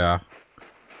yeah.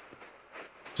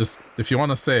 Just, if you want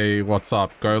to see what's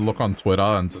up, go look on Twitter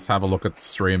and just have a look at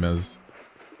streamers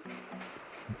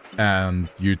and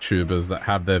YouTubers that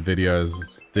have their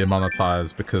videos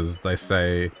demonetized because they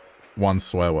say one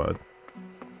swear word.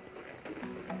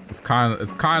 It's kind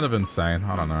of insane.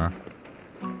 I don't know.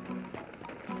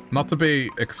 Not to be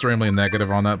extremely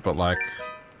negative on it, but like,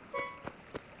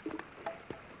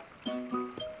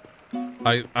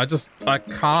 I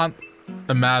can't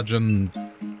imagine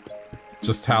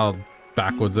just how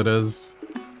backwards it is.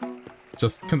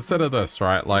 Just consider this,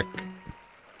 right? Like,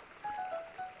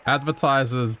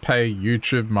 advertisers pay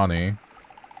YouTube money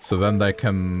so then they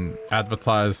can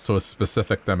advertise to a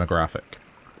specific demographic,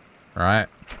 right?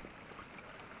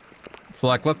 So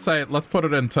like, let's put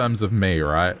it in terms of me,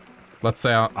 right? Let's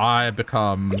say I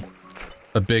become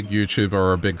a big YouTuber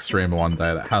or a big streamer one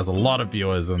day that has a lot of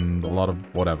viewers and a lot of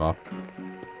whatever.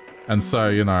 And so,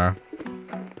 you know,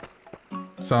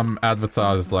 some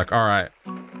advertiser's like, alright,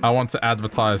 I want to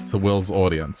advertise to Will's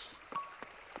audience.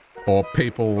 Or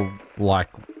people like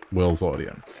Will's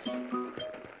audience.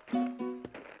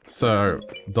 So,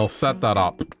 they'll set that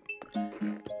up.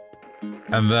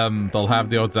 And then they'll have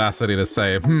the audacity to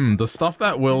say, the stuff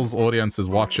that Will's audience is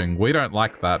watching, we don't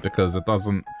like that because it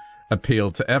doesn't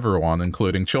appeal to everyone,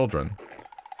 including children.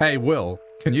 Hey, Will,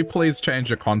 can you please change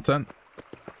your content?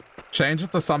 Change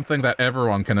it to something that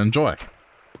everyone can enjoy.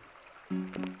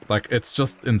 Like, it's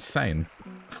just insane.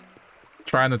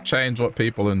 Trying to change what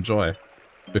people enjoy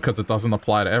because it doesn't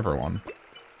apply to everyone.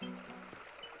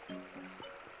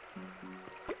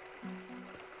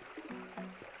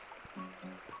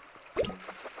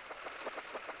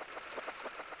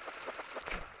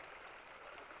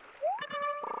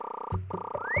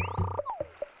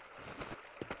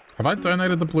 Have I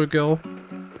donated the bluegill?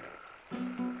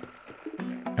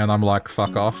 And I'm like,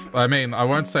 fuck off. I mean, I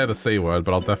won't say the C word,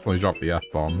 but I'll definitely drop the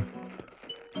F-bomb.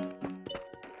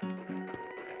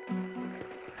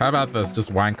 How about this?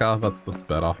 Just wanker? That's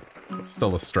better. It's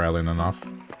still Australian enough.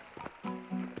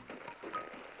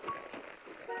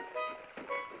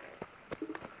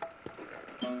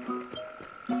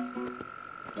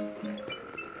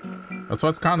 That's why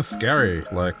it's kind of scary,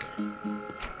 like,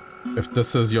 if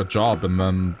this is your job and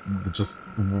then just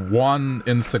one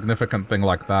insignificant thing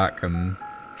like that can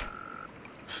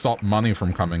stop money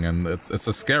from coming in, it's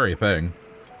a scary thing.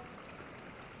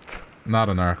 And I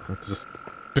don't know, it's just,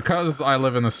 because I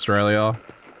live in Australia,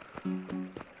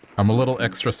 I'm a little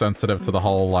extra sensitive to the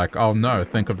whole, like, oh no,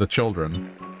 think of the children.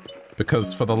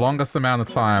 Because for the longest amount of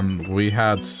time, we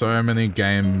had so many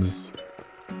games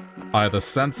either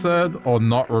censored or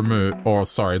not removed, or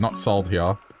sorry, not sold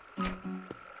here,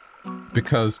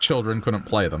 because children couldn't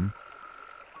play them.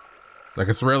 Like,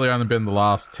 it's really only been the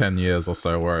last 10 years or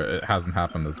so where it hasn't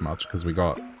happened as much, because we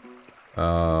got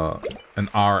an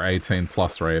R18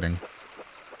 plus rating.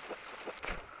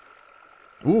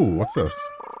 Ooh, what's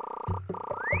this?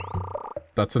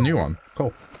 That's a new one.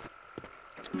 Cool.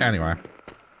 Anyway.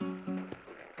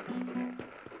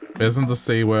 Isn't the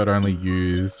C word only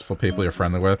used for people you're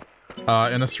friendly with?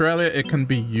 In Australia, it can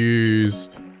be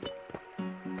used...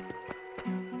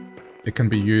 It can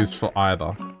be used for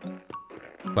either.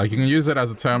 Like, you can use it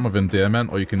as a term of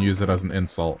endearment, or you can use it as an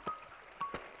insult.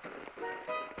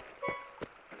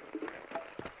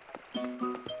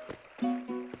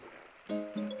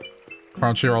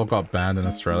 Crunchyroll got banned in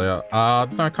Australia.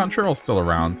 No, Crunchyroll's still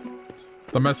around.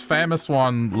 The most famous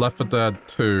one, Left 4 Dead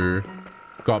 2,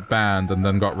 got banned and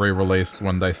then got re-released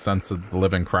when they censored the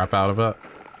living crap out of it.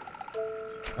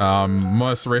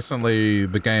 Most recently,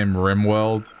 the game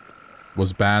RimWorld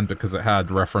was banned because it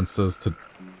had references to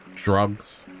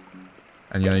drugs.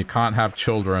 And, you know, you can't have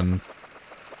children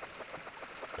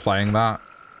playing that.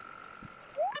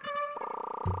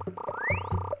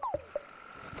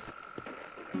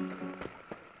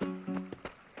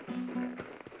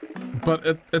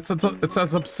 But it's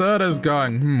as absurd as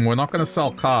going, we're not going to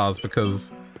sell cars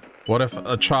because what if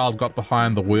a child got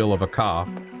behind the wheel of a car?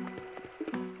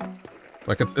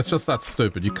 Like, it's just that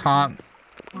stupid. You can't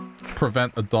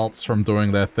prevent adults from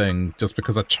doing their thing just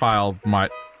because a child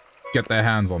might get their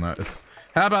hands on it.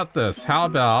 How about this? How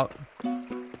about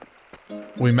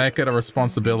we make it a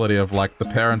responsibility of, like, the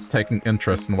parents taking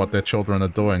interest in what their children are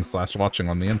doing / watching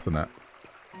on the internet?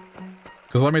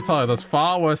 Because let me tell you, there's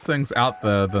far worse things out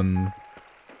there than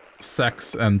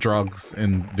sex and drugs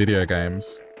in video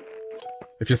games.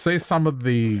 If you see some of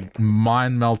the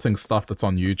mind-melting stuff that's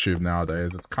on YouTube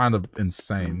nowadays, it's kind of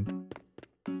insane.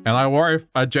 And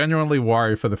I genuinely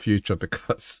worry for the future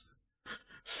because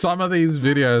some of these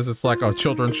videos, it's like, oh,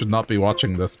 children should not be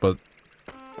watching this, but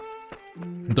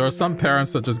there are some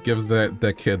parents that just gives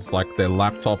their kids, like, their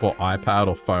laptop or iPad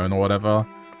or phone or whatever,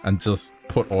 and just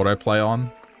put autoplay on.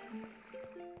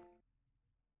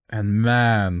 And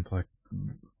man, like,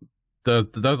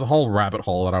 there's a whole rabbit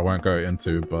hole that I won't go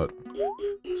into, but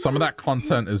some of that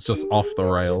content is just off the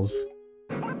rails.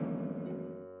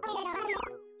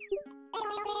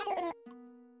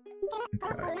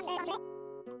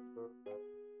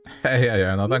 Okay.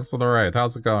 Hey, no, thanks for the raid.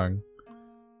 How's it going?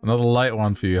 Another late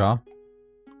one for you, huh?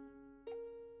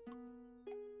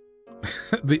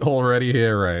 The already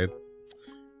here raid.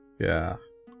 Yeah.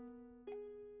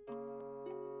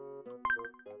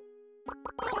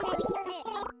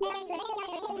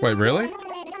 Wait, really?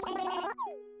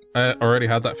 I already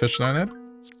had that fish donated?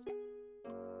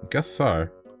 Guess so.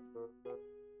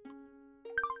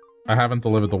 I haven't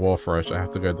delivered the Warfroach. I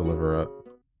have to go deliver it.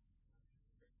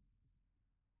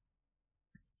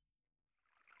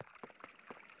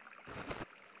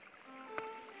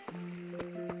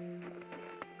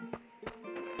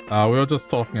 We were just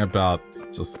talking about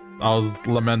I was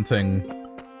lamenting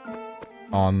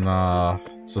on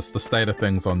just the state of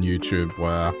things on YouTube,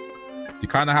 where you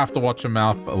kind of have to watch your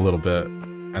mouth a little bit,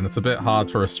 and it's a bit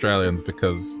hard for Australians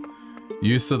because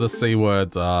use of the C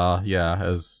word, yeah,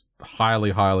 is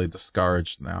highly, highly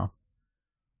discouraged now.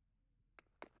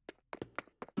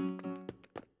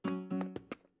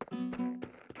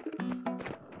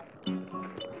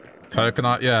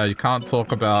 Coconut, yeah, you can't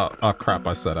talk about... Oh crap,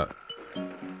 I said it.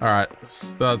 Alright,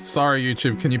 sorry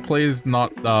YouTube, can you please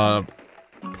not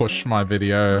push my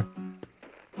video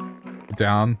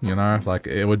down, you know? Like,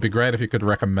 it would be great if you could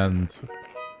recommend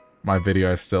my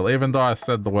video still, even though I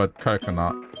said the word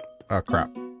coconut. Oh crap.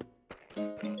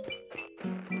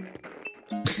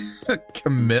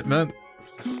 Commitment?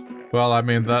 Well, I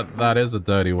mean, that is a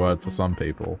dirty word for some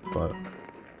people, but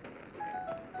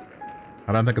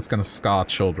I don't think it's gonna scar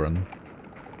children.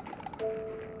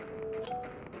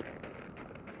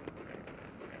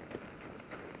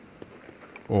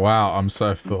 Wow, I'm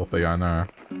so filthy, I know.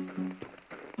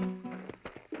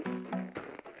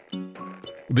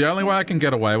 The only way I can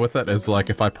get away with it is, like,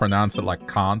 if I pronounce it like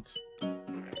can't. I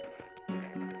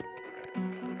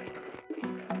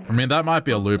mean, that might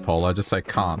be a loophole, I just say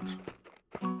can't.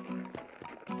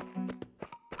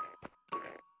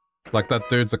 Like, that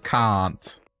dude's a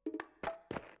can't.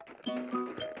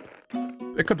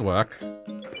 It could work.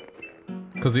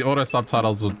 Because the auto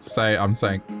subtitles would say I'm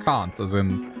saying can't, as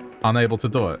in unable to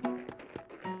do it.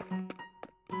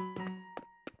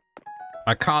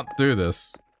 I can't do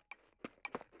this.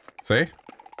 See?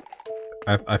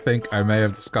 I think I may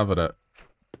have discovered it.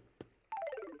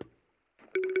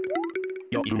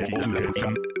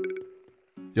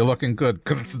 You're looking good.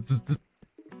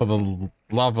 For the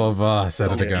love of, I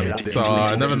said it again. So,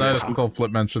 I never noticed until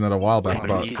Flip mentioned it a while back,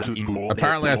 but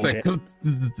apparently I say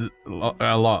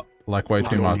a lot. Like, way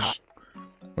too much.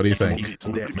 What do you think?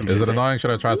 Is it annoying? Should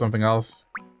I try something else?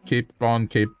 Keep on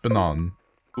keeping on.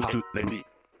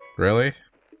 Really?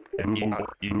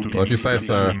 Well, if you say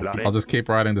so, I'll just keep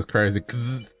riding this crazy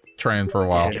train for a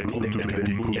while.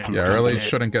 Yeah, I really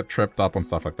shouldn't get tripped up on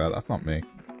stuff like that. That's not me.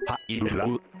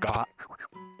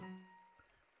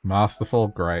 Masterful,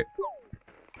 great.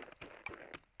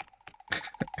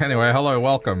 Anyway, hello,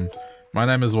 welcome. My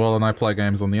name is Will and I play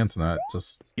games on the internet,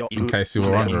 just in case you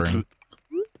were wondering.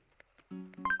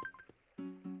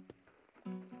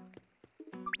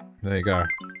 There you go.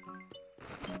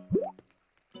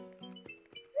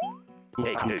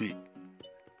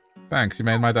 Thanks, you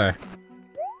made my day.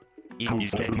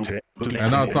 I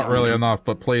know it's not really enough,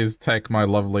 but please take my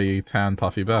lovely tan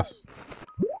puffy best.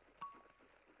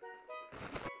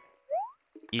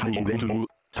 And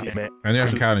you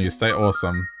can count on you, stay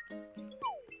awesome.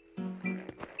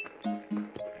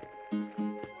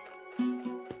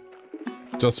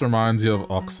 Just reminds you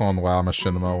of Oxon WoW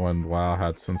Machinima when WoW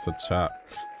had censored chat.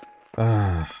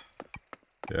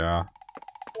 Yeah.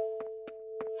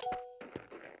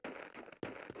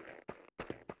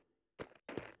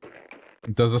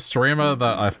 There's a streamer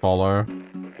that I follow,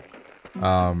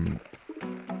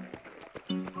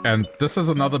 and this is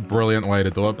another brilliant way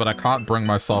to do it, but I can't bring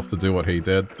myself to do what he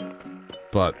did.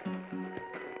 But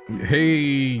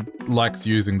he likes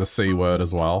using the C word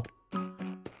as well.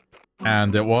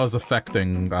 And it was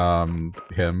affecting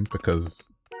him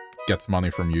because he gets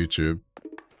money from YouTube.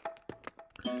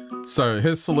 So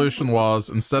his solution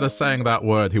was, instead of saying that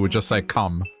word, he would just say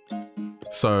come.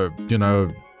 So, you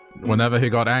know, whenever he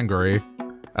got angry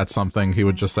at something, he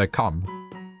would just say come.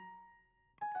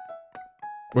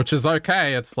 Which is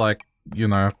okay, it's like, you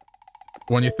know,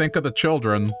 when you think of the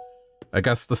children, I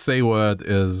guess the C word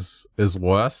is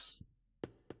worse.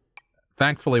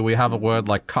 Thankfully, we have a word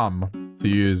like come to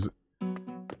use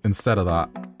instead of that.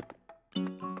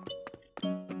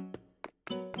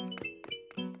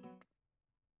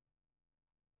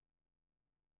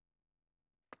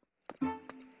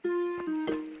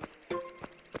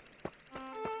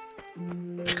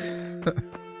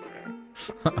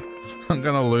 I'm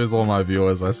gonna lose all my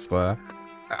viewers, I swear.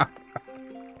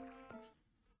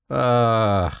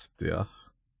 Dear.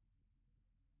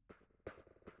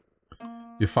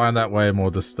 You find that way more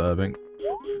disturbing.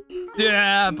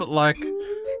 Yeah, but like,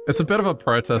 it's a bit of a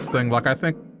protest thing. Like, I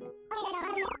think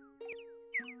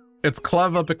it's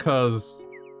clever because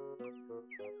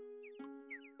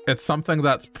it's something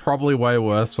that's probably way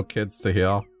worse for kids to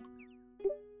hear.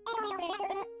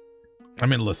 I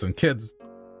mean, listen, kids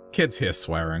hear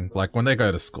swearing. Like, when they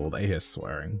go to school, they hear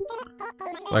swearing.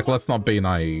 Like, let's not be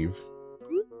naive.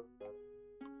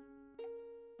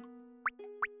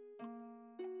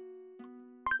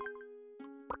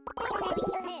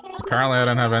 Apparently I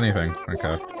don't have anything.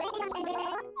 Okay.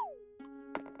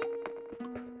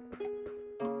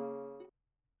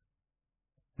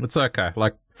 It's okay.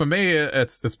 Like, for me,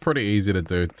 it's pretty easy to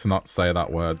do, to not say that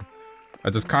word. I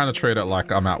just kind of treat it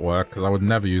like I'm at work, because I would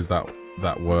never use that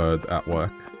word at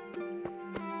work.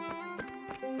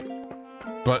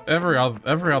 But every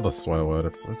other swear word,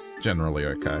 it's generally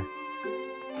okay.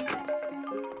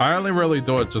 I only really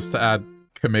do it just to add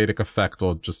comedic effect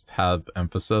or just have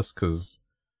emphasis, because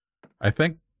I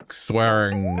think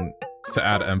swearing to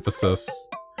add emphasis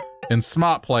in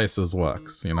smart places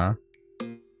works, you know?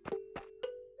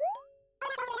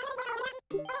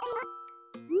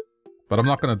 But I'm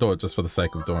not gonna do it just for the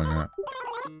sake of doing it.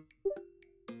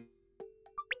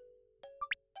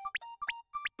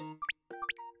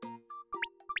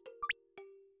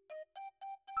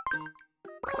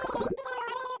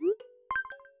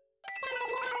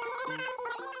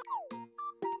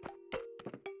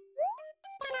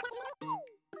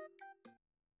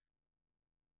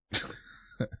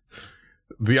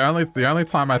 The only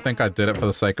time I think I did it for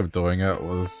the sake of doing it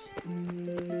was...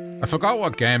 I forgot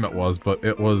what game it was, but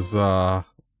it was,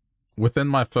 within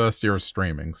my first year of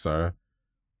streaming, so...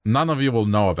 None of you will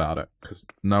know about it, because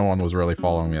no one was really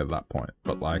following me at that point,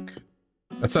 but like...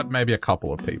 Except maybe a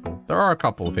couple of people. There are a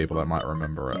couple of people that might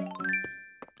remember it.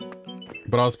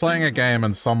 But I was playing a game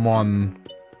and someone...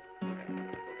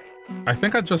 I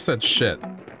think I just said shit.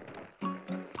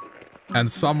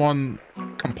 And someone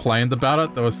complained about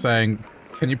it. They were saying,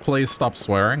 can you please stop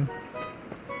swearing?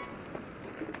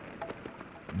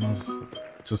 I was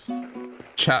just...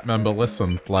 Chat member,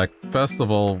 listen. Like, first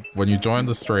of all, when you join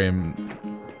the stream,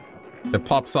 it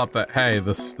pops up that, hey,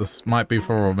 this might be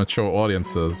for mature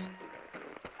audiences.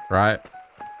 Right?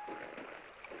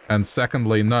 And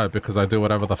secondly, no, because I do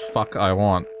whatever the fuck I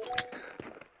want.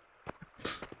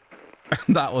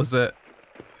 And that was it.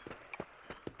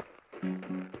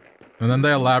 And then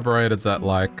they elaborated that,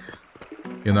 like,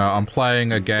 you know, I'm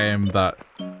playing a game that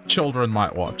children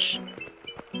might watch.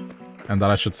 And that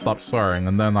I should stop swearing,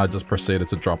 and then I just proceeded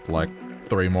to drop, like,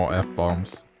 3 more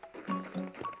F-bombs.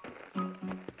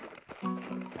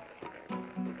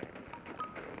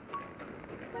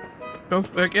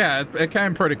 Yeah, it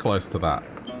came pretty close to that.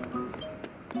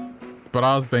 But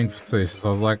I was being facetious, I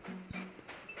was like...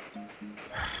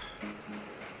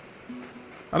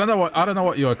 I don't know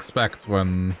what you expect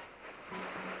when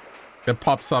it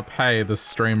pops up, hey, this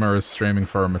streamer is streaming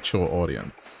for a mature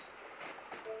audience.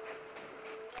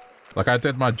 Like, I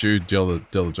did my due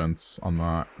diligence on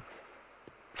that.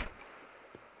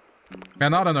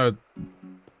 And I don't know,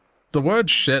 the word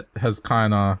shit has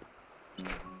kinda...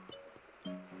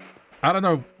 I don't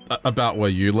know about where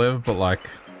you live, but like...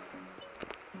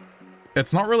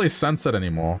 It's not really censored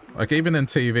anymore. Like, even in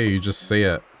TV, you just see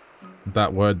it.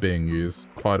 That word being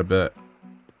used quite a bit.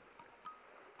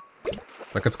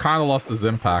 Like, it's kind of lost its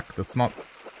impact. It's not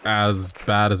as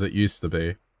bad as it used to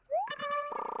be.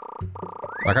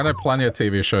 Like, I know plenty of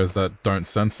TV shows that don't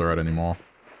censor it anymore.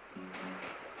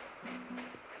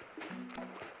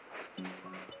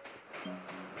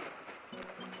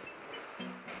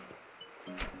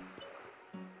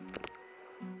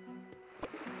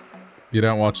 You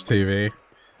don't watch TV?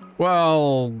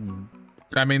 Well,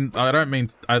 I mean, I don't mean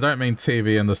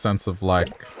TV in the sense of,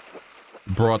 like,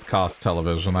 broadcast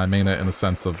television. I mean it in the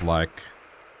sense of, like,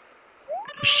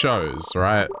 shows,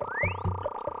 right?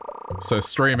 So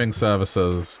streaming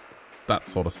services, that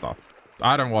sort of stuff.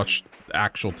 I don't watch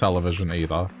actual television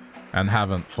either, and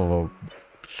haven't for,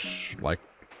 like,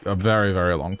 a very,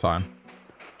 very long time.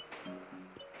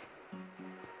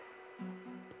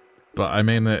 But I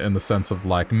mean it in the sense of,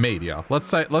 like, media.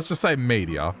 Let's just say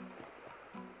media.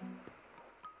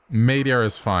 Media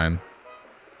is fine.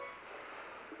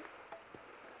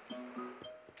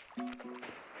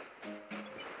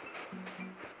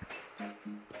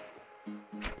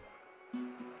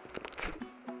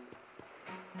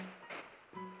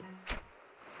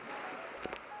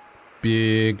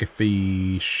 Big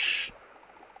fish.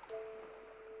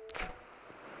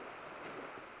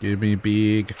 Give me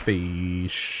big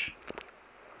fish.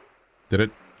 Did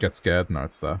it get scared? No,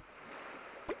 it's there.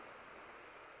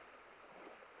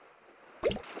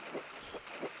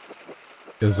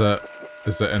 Is it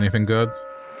anything good?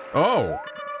 Oh!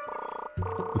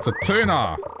 It's a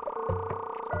tuna!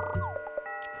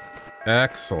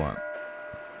 Excellent.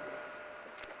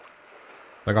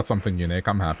 I got something unique,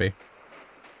 I'm happy.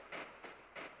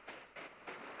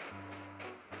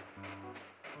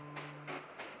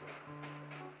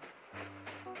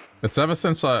 It's ever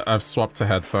since I've swapped to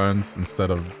headphones instead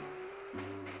of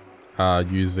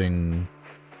using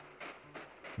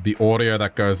the audio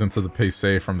that goes into the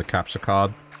PC from the capture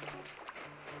card.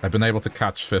 I've been able to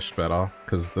catch fish better,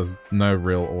 because there's no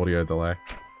real audio delay.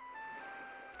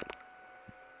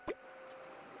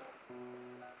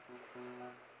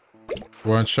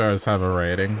 Won't shows have a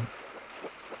rating?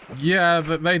 Yeah,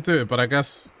 they do, but I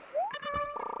guess...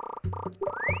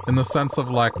 in the sense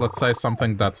of, like, let's say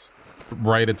something that's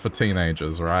rated for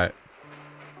teenagers, right?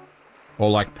 Or,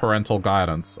 like, parental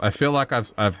guidance. I feel like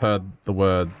I've heard the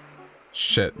word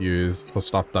shit used for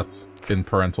stuff that's in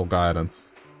parental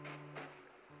guidance.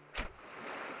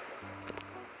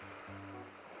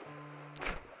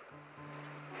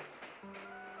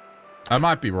 I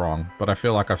might be wrong, but I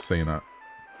feel like I've seen it.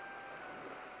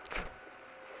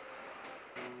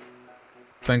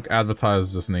 I think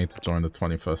advertisers just need to join the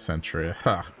 21st century.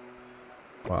 Ha.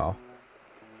 Well.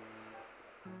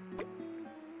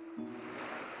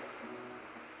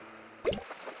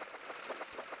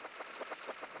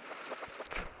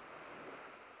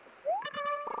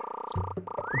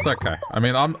 It's okay. I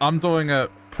mean, I'm doing it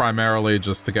primarily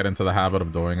just to get into the habit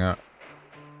of doing it.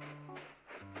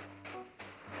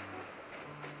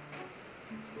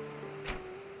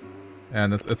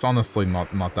 And it's honestly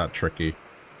not that tricky.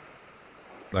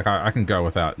 Like, I can go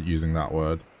without using that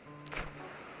word.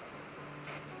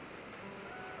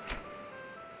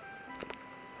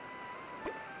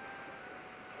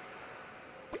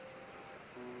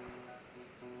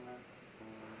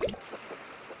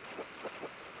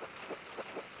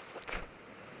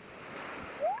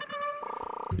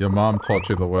 Your mom taught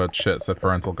you the word shit, so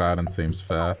parental guidance seems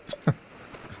fair.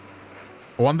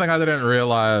 One thing I didn't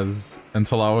realize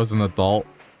until I was an adult,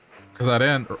 because I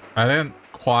didn't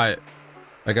quite,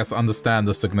 I guess, understand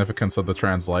the significance of the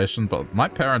translation, but my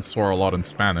parents swore a lot in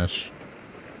Spanish.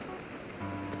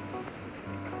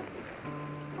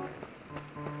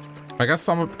 I guess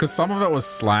because some of it was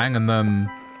slang, and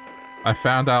then I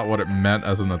found out what it meant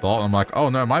as an adult, and I'm like, oh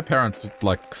no, my parents,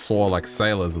 like, swore like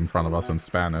sailors in front of us in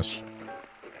Spanish.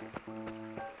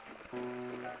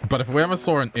 But if we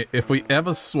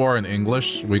ever swore in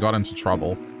English, we got into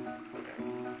trouble.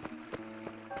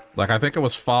 Like, I think it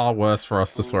was far worse for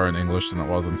us to swear in English than it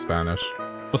was in Spanish.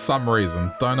 For some reason.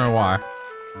 Don't know why.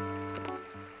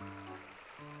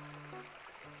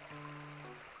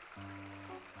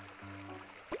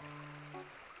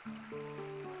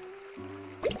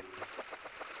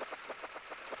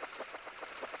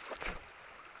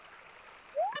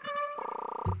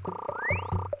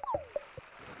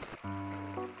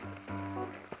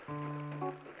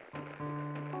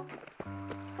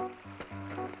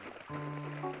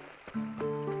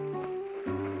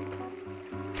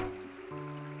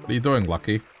 are you doing,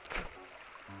 Lucky?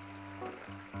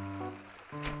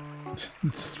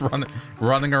 Just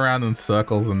running around in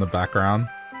circles in the background.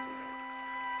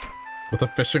 With a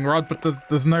fishing rod, but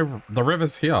there's no... The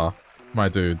river's here, my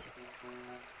dude.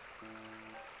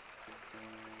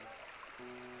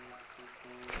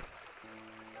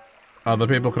 Other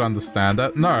people could understand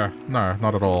it? No,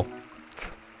 not at all.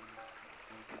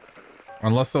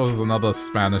 Unless there was another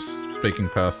Spanish-speaking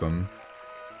person.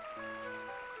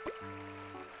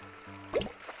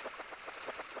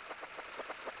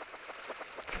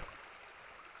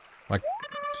 Like,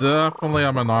 definitely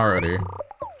a minority.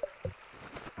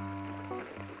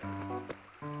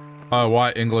 Oh,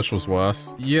 why English was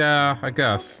worse? Yeah, I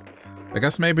guess. I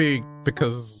guess maybe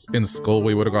because in school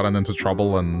we would have gotten into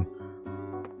trouble and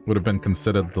would have been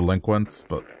considered delinquents,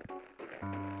 but...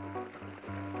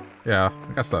 Yeah,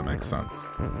 I guess that makes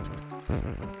sense.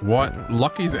 What?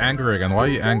 Lucky's angry again. Why are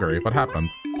you angry? What happened?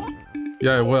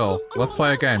 Yo, Will, let's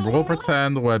play a game. We'll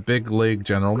pretend we're big league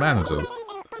general managers.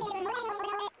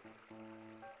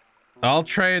 I'll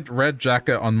trade Red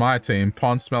Jacket on my team.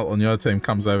 Pond Smelt on your team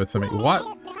comes over to me. What?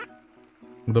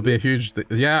 It'll be a huge...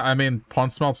 Yeah, I mean,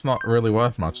 Pond Smelt's not really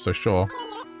worth much, so sure.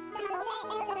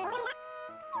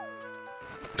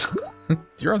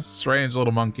 You're a strange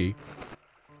little monkey.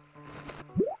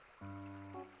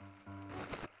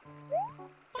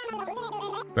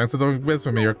 Thanks for doing biz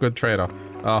with me, you're a good trader.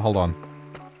 Hold on.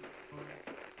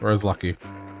 Where's Lucky?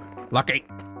 Lucky!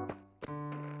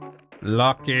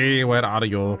 Lucky, where are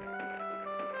you?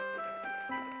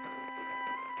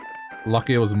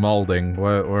 Lucky was molding.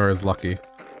 Where is Lucky?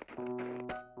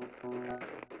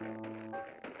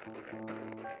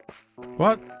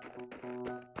 What?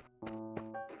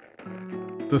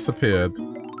 Disappeared.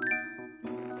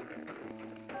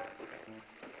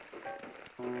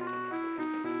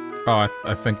 Oh,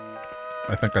 I think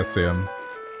I see him.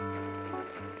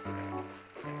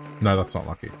 No, that's not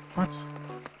Lucky. What?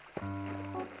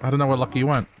 I don't know where Lucky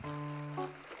went.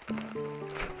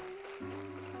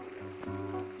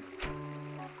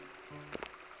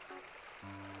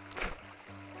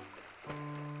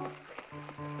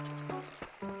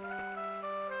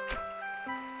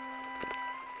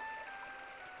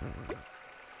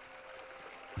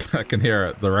 I can hear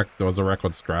it. There was a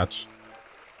record scratch.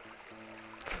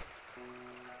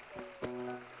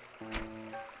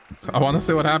 I want to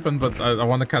see what happened, but I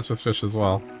want to catch this fish as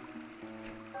well.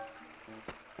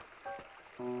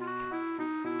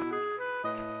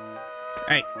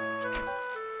 Hey!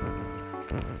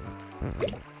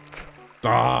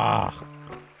 Ah!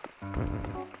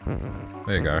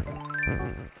 There you go.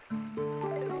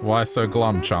 Why so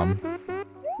glum, chum?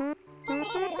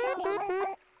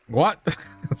 What?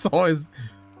 It's always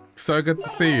so good to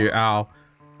see you, Al.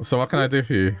 So what can I do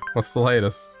for you? What's the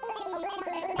latest?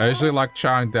 I usually like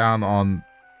chowing down on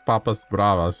papas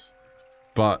bravas,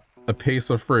 but a piece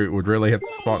of fruit would really hit the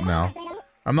spot now.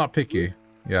 I'm not picky.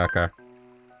 Yeah, okay.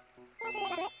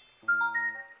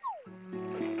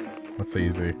 That's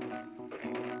easy.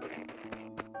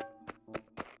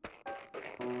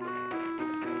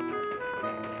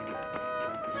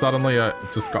 Suddenly I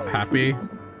just got happy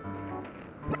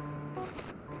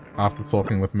after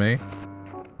talking with me.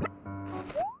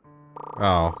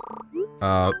 Oh.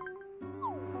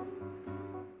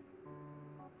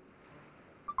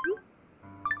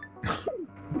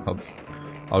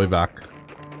 I'll be back.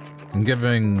 I'm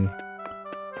giving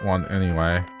one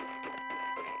anyway.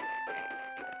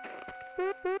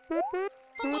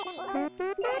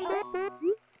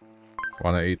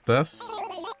 Wanna eat this?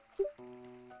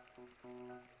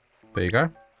 There you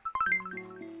go.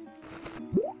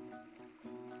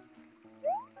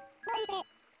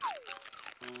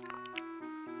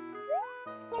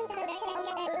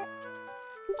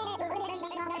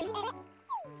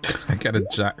 I get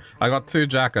a I got 2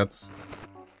 jackets.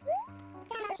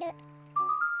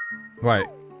 Wait,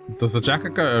 does the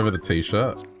jacket go over the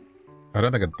t-shirt? I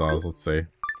don't think it does, let's see.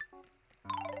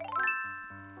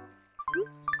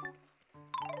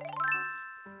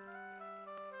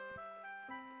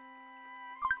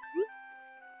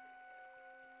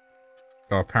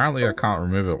 Oh, apparently I can't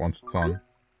remove it once it's on.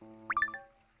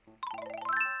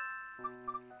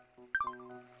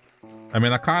 I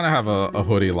mean, I kind of have a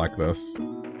hoodie like this.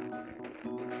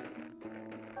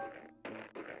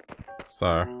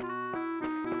 So...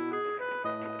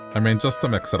 I mean, just to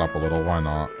mix it up a little, why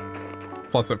not?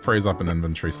 Plus it frees up an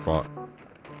inventory spot.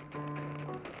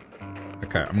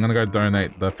 Okay, I'm gonna go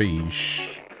donate the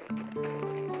fish.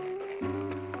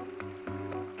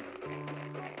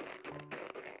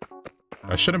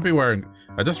 I shouldn't be wearing...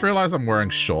 I just realized I'm wearing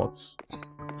shorts.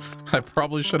 I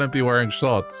probably shouldn't be wearing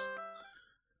shorts.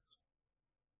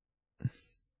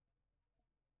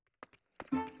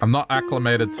 I'm not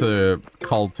acclimated to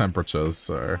cold temperatures,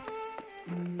 so...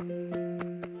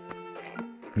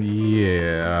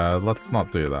 Yeah, let's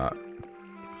not do that.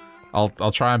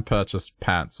 I'll try and purchase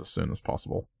pants as soon as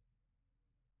possible.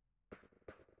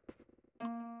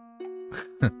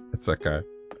 It's okay.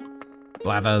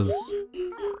 Blathers.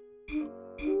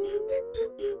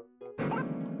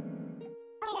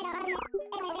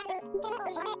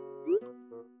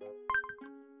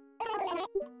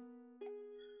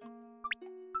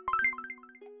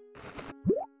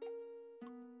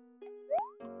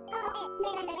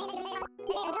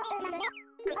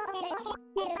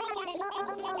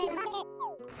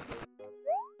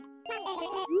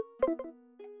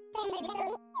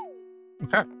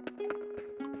 Okay.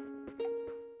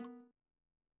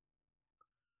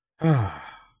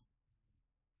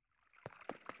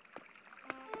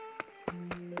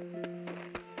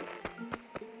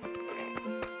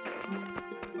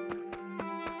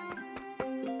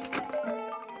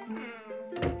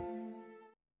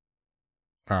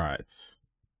 Alright.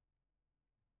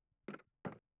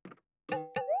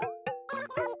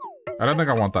 I don't think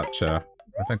I want that chair.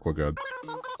 I think we're good.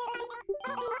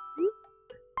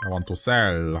 I want to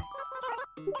sell.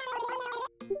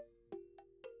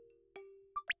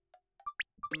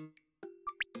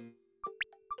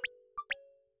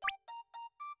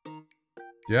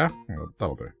 Yeah?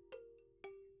 That'll do.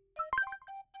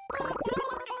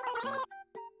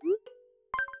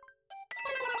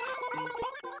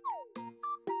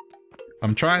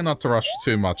 I'm trying not to rush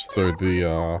too much through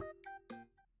the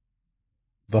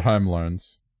home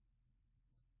loans.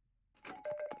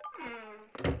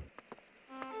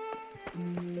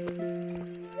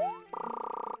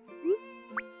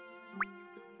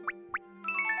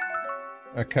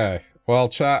 Okay, well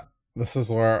chat, this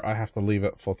is where I have to leave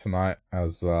it for tonight,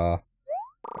 as I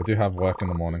do have work in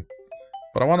the morning.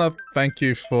 But I want to thank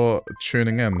you for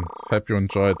tuning in. Hope you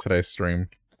enjoyed today's stream.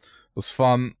 It was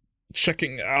fun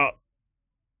checking out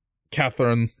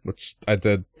Catherine, which I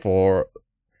did for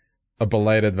a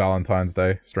belated Valentine's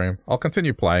Day stream. I'll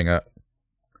continue playing it.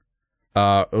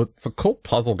 It's a cool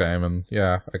puzzle game, and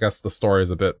yeah, I guess the story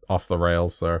is a bit off the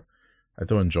rails, so I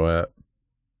do enjoy it.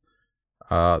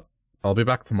 I'll be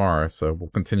back tomorrow, so we'll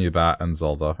continue that and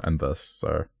Zelda and this,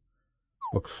 so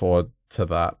look forward to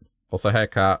that. Also, hey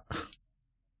Kat.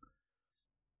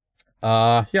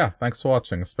 Yeah, thanks for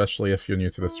watching, especially if you're new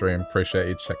to the stream. Appreciate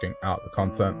you checking out the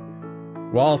content.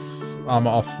 Whilst I'm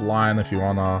offline, if you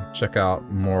wanna check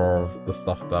out more of the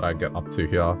stuff that I get up to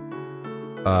here,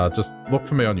 just look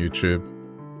for me on YouTube.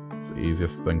 It's the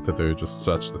easiest thing to do. Just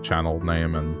search the channel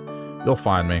name and you'll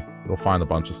find me. You'll find a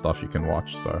bunch of stuff you can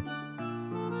watch, so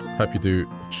hope you do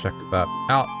check that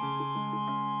out.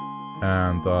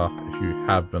 And if you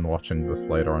have been watching this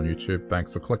later on YouTube,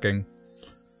 thanks for clicking.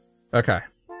 Okay.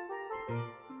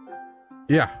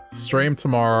 Yeah, stream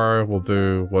tomorrow. We'll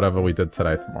do whatever we did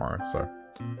today tomorrow, so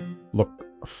look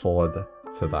forward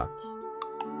to that.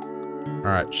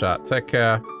 Alright, chat. Take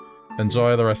care.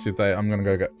 Enjoy the rest of your day. I'm gonna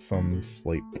go get some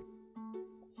sleep.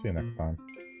 See you next time.